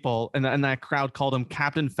those people and that crowd called him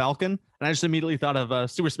Captain Falcon. And I just immediately thought of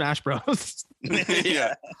Super Smash Bros.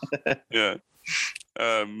 Yeah. Yeah.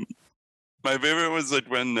 My favorite was like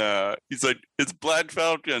when he's like, it's Black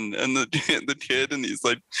Falcon, and the kid, and he's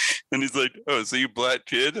like, oh, so you black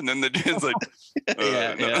kid, and then the kid's like,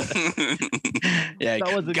 Yeah. Yeah,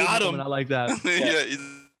 That was a got good him. moment. I like that. yeah, he's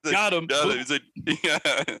like, Got him. He's like, yeah.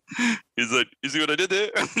 He's like, you see what I did there?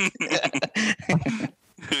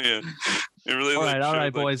 Yeah. It really All like, right, showed,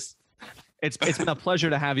 like, boys. It's been a pleasure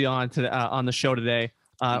to have you on on the show today.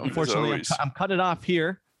 Unfortunately, always. I'm cutting it off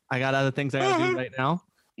here. I got other things I gotta do right now.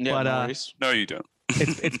 Yeah, But, no worries. No, you don't.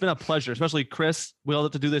 It's been a pleasure, especially Chris. We'll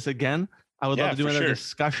have to do this again. I would Yeah, love to do for another sure.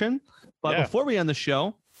 discussion. But Yeah. before we end the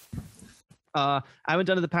show, I haven't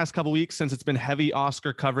done it the past couple weeks since it's been heavy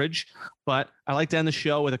Oscar coverage. But I like to end the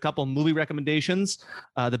show with a couple movie recommendations.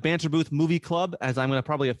 The Banter Booth Movie Club, as I'm going to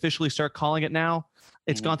probably officially start calling it now.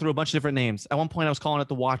 It's Mhm. gone through a bunch of different names. At one point, I was calling it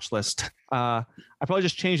the Watch List. I probably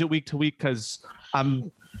just changed it week to week because I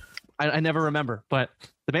never remember. But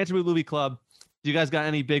the Banter Booth Movie Club. Do you guys got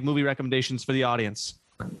any big movie recommendations for the audience?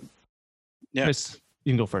 Yeah. Chris,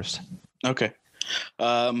 you can go first. Okay.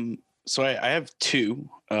 So I have two.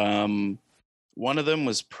 One of them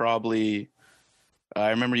was probably, I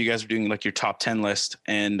remember you guys were doing like your top 10 list.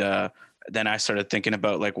 And then I started thinking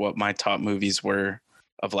about like what my top movies were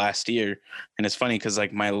of last year. And it's funny because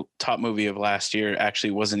like my top movie of last year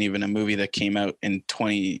actually wasn't even a movie that came out in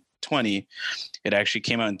 2020. It actually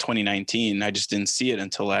came out in 2019. I just didn't see it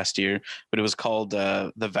until last year, but it was called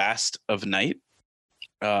The Vast of Night.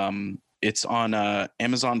 It's on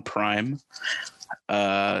Amazon Prime.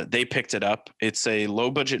 They picked it up. It's a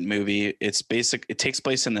low budget movie. It takes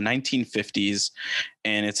place in the 1950s,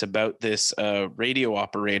 and it's about this radio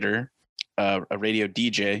operator, a radio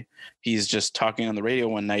DJ. He's just talking on the radio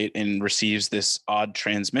one night and receives this odd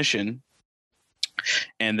transmission.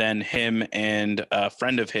 And then him and a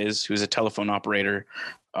friend of his, who's a telephone operator,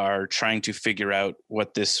 are trying to figure out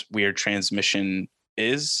what this weird transmission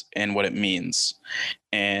is and what it means.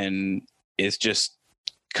 And it's just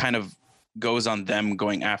kind of goes on them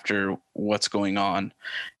going after what's going on.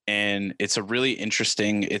 And it's a really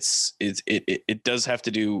interesting, it does have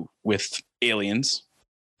to do with aliens.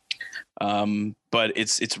 But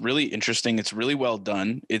it's really interesting. It's really well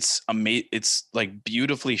done. It's like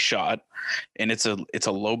beautifully shot, and it's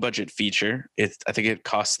a low budget feature. I think it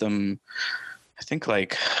cost them, I think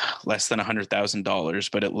like less than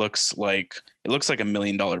 $100,000, but it looks like $1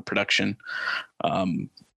 million production.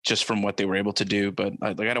 Just from what they were able to do, but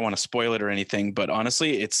I don't want to spoil it or anything, but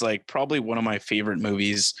honestly, it's like probably one of my favorite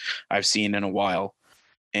movies I've seen in a while.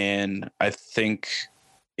 And I think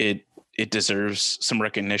it deserves some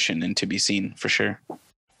recognition and to be seen for sure.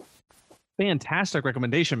 Fantastic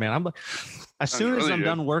recommendation, man. As soon as I'm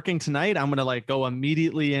done working tonight, I'm gonna like go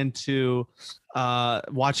immediately into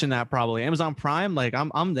watching that. Probably Amazon Prime. Like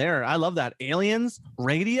I'm there. I love that. Aliens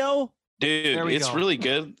radio. Dude, it's go. really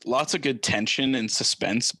good. Lots of good tension and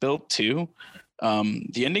suspense built too.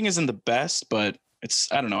 The ending isn't the best, but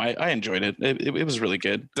I don't know. I enjoyed it. It was really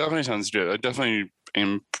good. Definitely sounds good. I definitely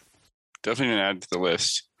am gonna add to the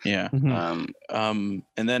list. Yeah. Mhm.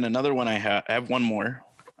 And then another one I have one more.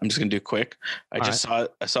 I'm just gonna do quick. I saw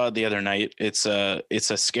it the other night. It's a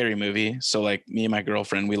scary movie. So like me and my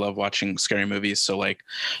girlfriend, we love watching scary movies. So like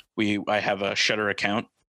I have a Shudder account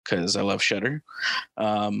because I love Shudder.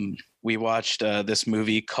 We watched this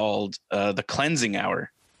movie called The Cleansing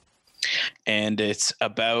Hour. And it's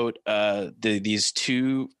about these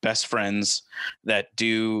two best friends that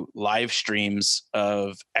do live streams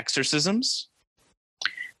of exorcisms.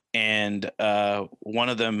 And one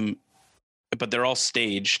of them, but they're all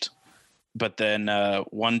staged. But then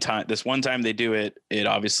one time they do it, it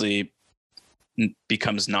obviously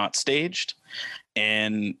becomes not staged.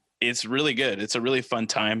 And it's really good. It's a really fun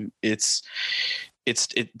time. It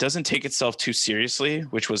doesn't take itself too seriously,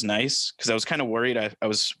 which was nice because I was kind of worried. I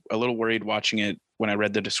was a little worried watching it when I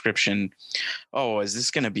read the description. Oh, is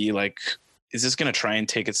this going to try and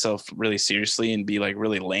take itself really seriously and be like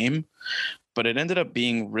really lame? But it ended up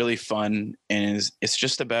being really fun. And it's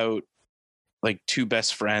just about like two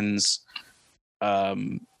best friends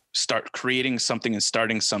start creating something and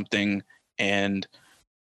starting something and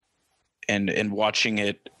watching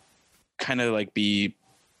it kind of like be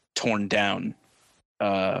torn down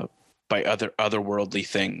by otherworldly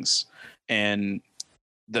things. And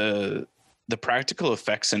the practical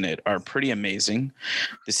effects in it are pretty amazing.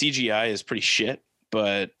 The CGI is pretty shit,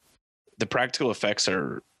 but the practical effects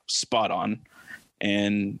are spot on.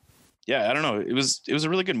 And yeah, I don't know. It was a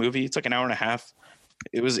really good movie. It's like an hour and a half.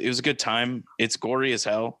 It was a good time. It's gory as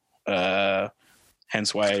hell.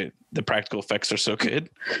 hence why the practical effects are so good.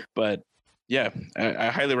 But yeah, I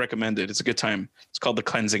highly recommend it. It's a good time. It's called The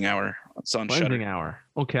Cleansing Hour. It's on Cleansing Shudder. Hour.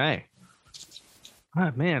 Okay. Oh,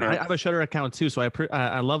 man, I have a Shudder account too, so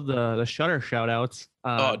I love the Shudder shout outs.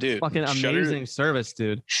 Oh, dude, fucking amazing service,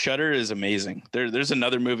 dude. Shudder is amazing. There's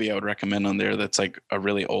another movie I would recommend on there that's like a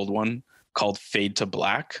really old one called Fade to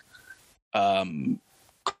Black.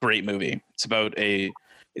 Great movie. It's about a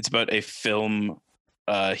film.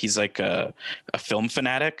 He's like a film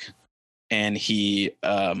fanatic, and he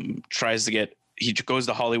goes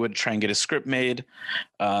to Hollywood to try and get a script made.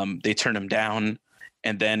 They turn him down,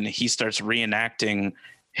 and then he starts reenacting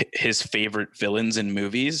his favorite villains in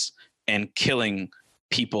movies and killing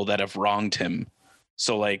people that have wronged him.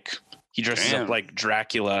 So like he dresses up like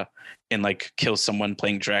Dracula and like kills someone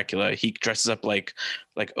playing Dracula. He dresses up like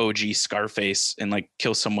OG Scarface and like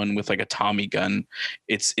kills someone with like a Tommy gun.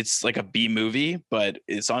 It's like a B movie, but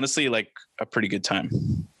it's honestly like a pretty good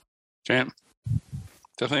time. Damn.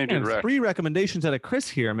 Definitely a good rec. 3 recommendations out of Chris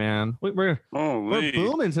here, man. We're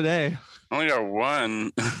booming today. I only got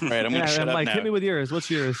one. All right, I'm gonna shut up Mike, now. hit me with yours. What's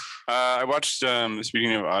yours? I watched,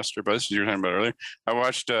 speaking of Oscar Buzz, you were talking about earlier, I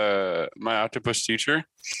watched My Octopus Teacher.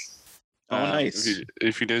 Oh, nice.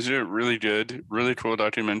 If you did it, really good, really cool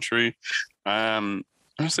documentary.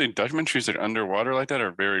 Honestly, documentaries like underwater like that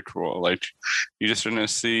are very cool. Like you just want to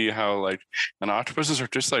see how like, and octopuses are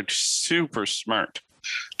just like super smart,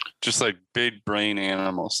 just like big brain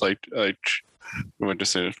animals. Like I would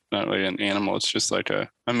just say it's not really an animal. It's just like I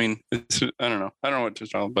don't know what to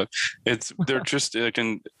tell, but they're just like,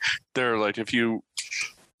 and they're like, if you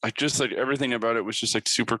like, just like everything about it was just like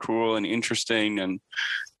super cool and interesting. And,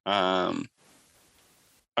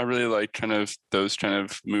 I really like kind of those kind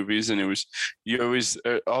of movies, and you always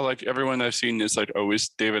all like everyone I've seen is like always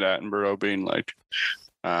David Attenborough being like,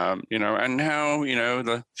 and how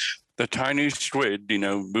the tiny squid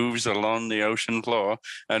moves along the ocean floor,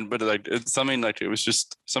 but like it's something like it was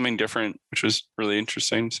just something different, which was really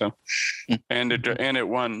interesting. So, and it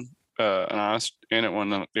won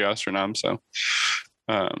the Oscar nom. So,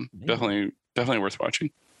 definitely worth watching.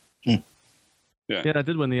 Yeah, I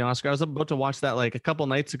did win the Oscar. I was about to watch that like a couple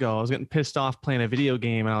nights ago. I was getting pissed off playing a video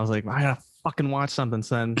game, and I was like, I gotta fucking watch something.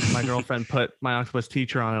 So then my girlfriend put My Octopus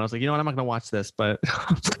Teacher on, and I was like, you know what? I'm not gonna watch this, but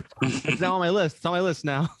it's now on my list. It's on my list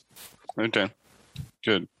now. Okay,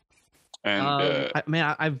 good. And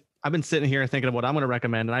I've been sitting here thinking of what I'm going to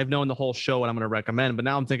recommend, and I've known the whole show what I'm going to recommend, but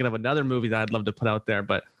now I'm thinking of another movie that I'd love to put out there.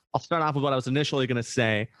 But I'll start off with what I was initially going to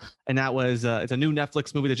say, and that was it's a new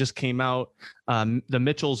Netflix movie that just came out, The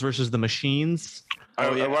Mitchells versus the Machines.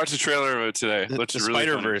 I watched the trailer of it today. The really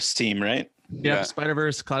Spider-Verse team, right? Yeah,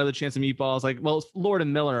 Spider-Verse, Cloud of the Chance of Meatballs. Like, well, Lord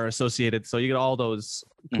and Miller are associated, so you get all those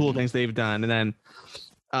cool things they've done, and then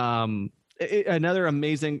another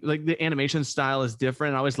amazing, like the animation style is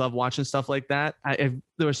different. I always love watching stuff like that.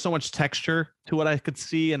 There was so much texture to what I could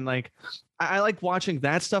see, and like I like watching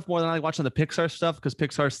that stuff more than I like watching the Pixar stuff, because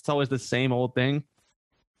Pixar's always the same old thing.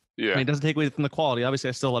 Yeah, I mean, it doesn't take away from the quality. Obviously,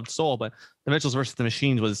 I still loved Soul, but The Mitchells versus the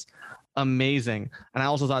Machines was amazing. And I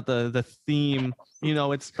also thought the theme,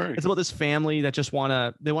 it's about this family that just want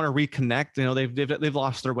to reconnect. They've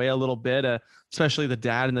lost their way a little bit, especially the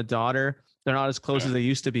dad and the daughter. They're not as close as they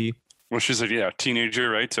used to be. Well, she's like, teenager,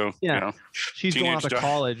 right? So, she's going out to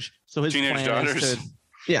college. So his teenage plan daughters. is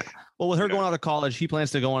to, well, with her going out to college, he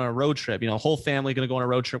plans to go on a road trip, whole family going to go on a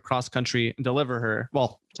road trip cross country and deliver her.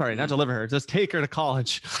 Well, sorry, not deliver her, just take her to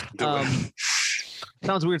college.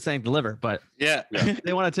 Sounds weird saying deliver, but yeah.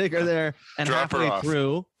 They want to take her there, and Drop her off.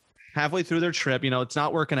 halfway through their trip, it's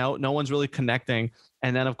not working out. No one's really connecting.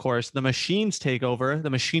 And then, of course, the machines take over. The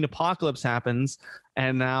machine apocalypse happens,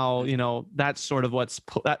 and now that's sort of what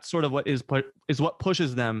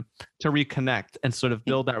pushes them to reconnect and sort of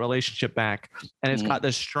build that relationship back. And it's got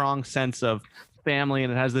this strong sense of family,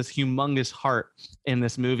 and it has this humongous heart in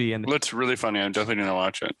this movie. And looks really funny. I'm definitely gonna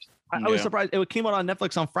watch it. I was surprised. It came out on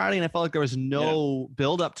Netflix on Friday, and I felt like there was no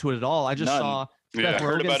build up to it at all. I just saw Seth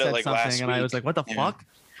Rogen said something, and I was like, "What the fuck?"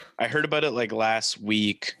 I heard about it like last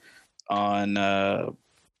week on I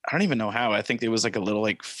don't even know how. I think it was like a little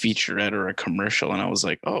like featurette or a commercial, and I was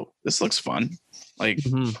like, "Oh, this looks fun!" Like,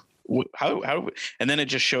 how? And then it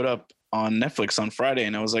just showed up on Netflix on Friday,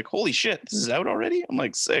 and I was like, "Holy shit, this is out already!" I'm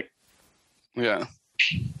like, sick. Yeah.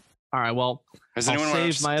 All right. Well, Has I'll anyone save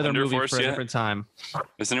watched my other Thunder movie Force for a yet? different time.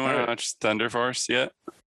 Has anyone watched Thunder Force yet?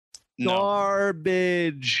 No.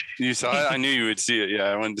 Garbage. You saw it? I knew you would see it. Yeah,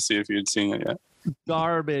 I wanted to see if you had seen it yet.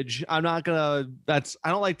 Garbage. I'm not gonna. I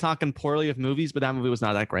don't like talking poorly of movies, but that movie was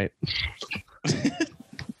not that great.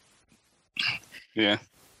 Yeah.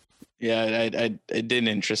 Yeah, it didn't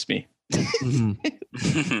interest me.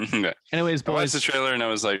 Yeah. Anyways, I watched boys, the trailer and I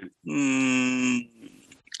was like,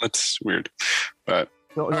 that's weird. But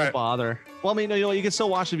don't bother. Well, I mean, you can still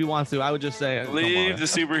watch it if you want to. I would just say don't leave bother. the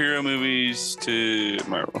superhero movies to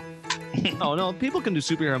Marvel. No, people can do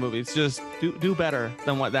superhero movies. Just do better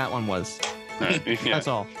than what that one was. Yeah. That's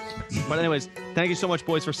all. But anyways, thank you so much,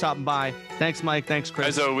 boys, for stopping by. Thanks, Mike. Thanks, Chris.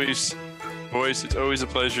 As always, boys, it's always a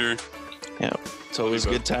pleasure. Yeah, it's always a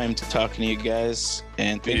good time to talking to you guys,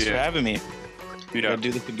 and thanks for having me. Yeah, Gotta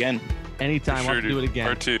do this again. Anytime, sure, I'll do it again.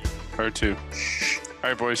 Part two. All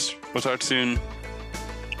right, boys, we'll talk soon.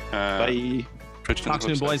 Bye. Talk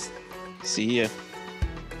soon, boys. See ya.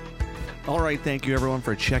 All right, thank you everyone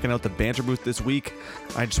for checking out the Banter Booth this week.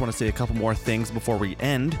 I just want to say a couple more things before we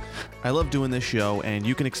end. I love doing this show, and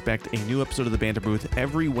you can expect a new episode of the Banter Booth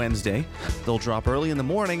every Wednesday. They'll drop early in the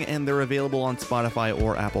morning, and they're available on Spotify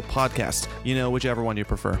or Apple Podcasts. Whichever one you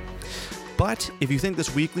prefer. But if you think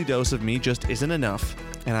this weekly dose of me just isn't enough,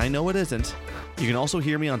 and I know it isn't, you can also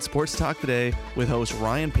hear me on Sports Talk Today with host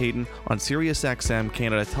Ryan Payton on SiriusXM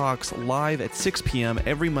Canada Talks live at 6 p.m.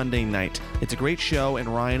 every Monday night. It's a great show, and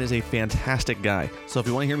Ryan is a fantastic guy. So if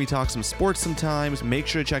you want to hear me talk some sports sometimes, make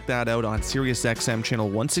sure to check that out on SiriusXM Channel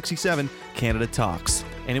 167 Canada Talks.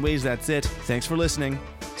 Anyways, that's it. Thanks for listening.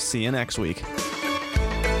 See you next week.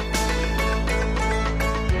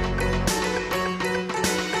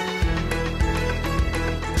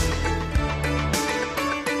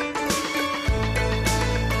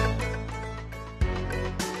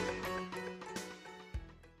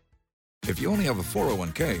 If you only have a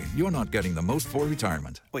 401k, you're not getting the most for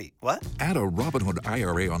retirement. Wait, what? Add a Robinhood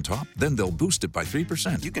IRA on top, then they'll boost it by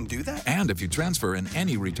 3%. You can do that? And if you transfer in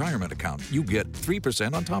any retirement account, you get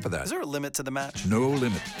 3% on top of that. Is there a limit to the match? No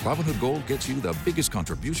limit. Robinhood Gold gets you the biggest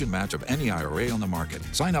contribution match of any IRA on the market.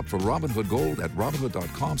 Sign up for Robinhood Gold at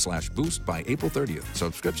Robinhood.com/boost by April 30th.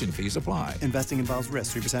 Subscription fees apply. Investing involves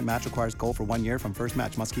risk. 3% match requires gold for 1 year from first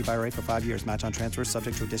match. Must keep IRA for 5 years. Match on transfers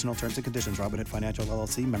subject to additional terms and conditions. Robinhood Financial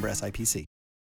LLC, member SIPC.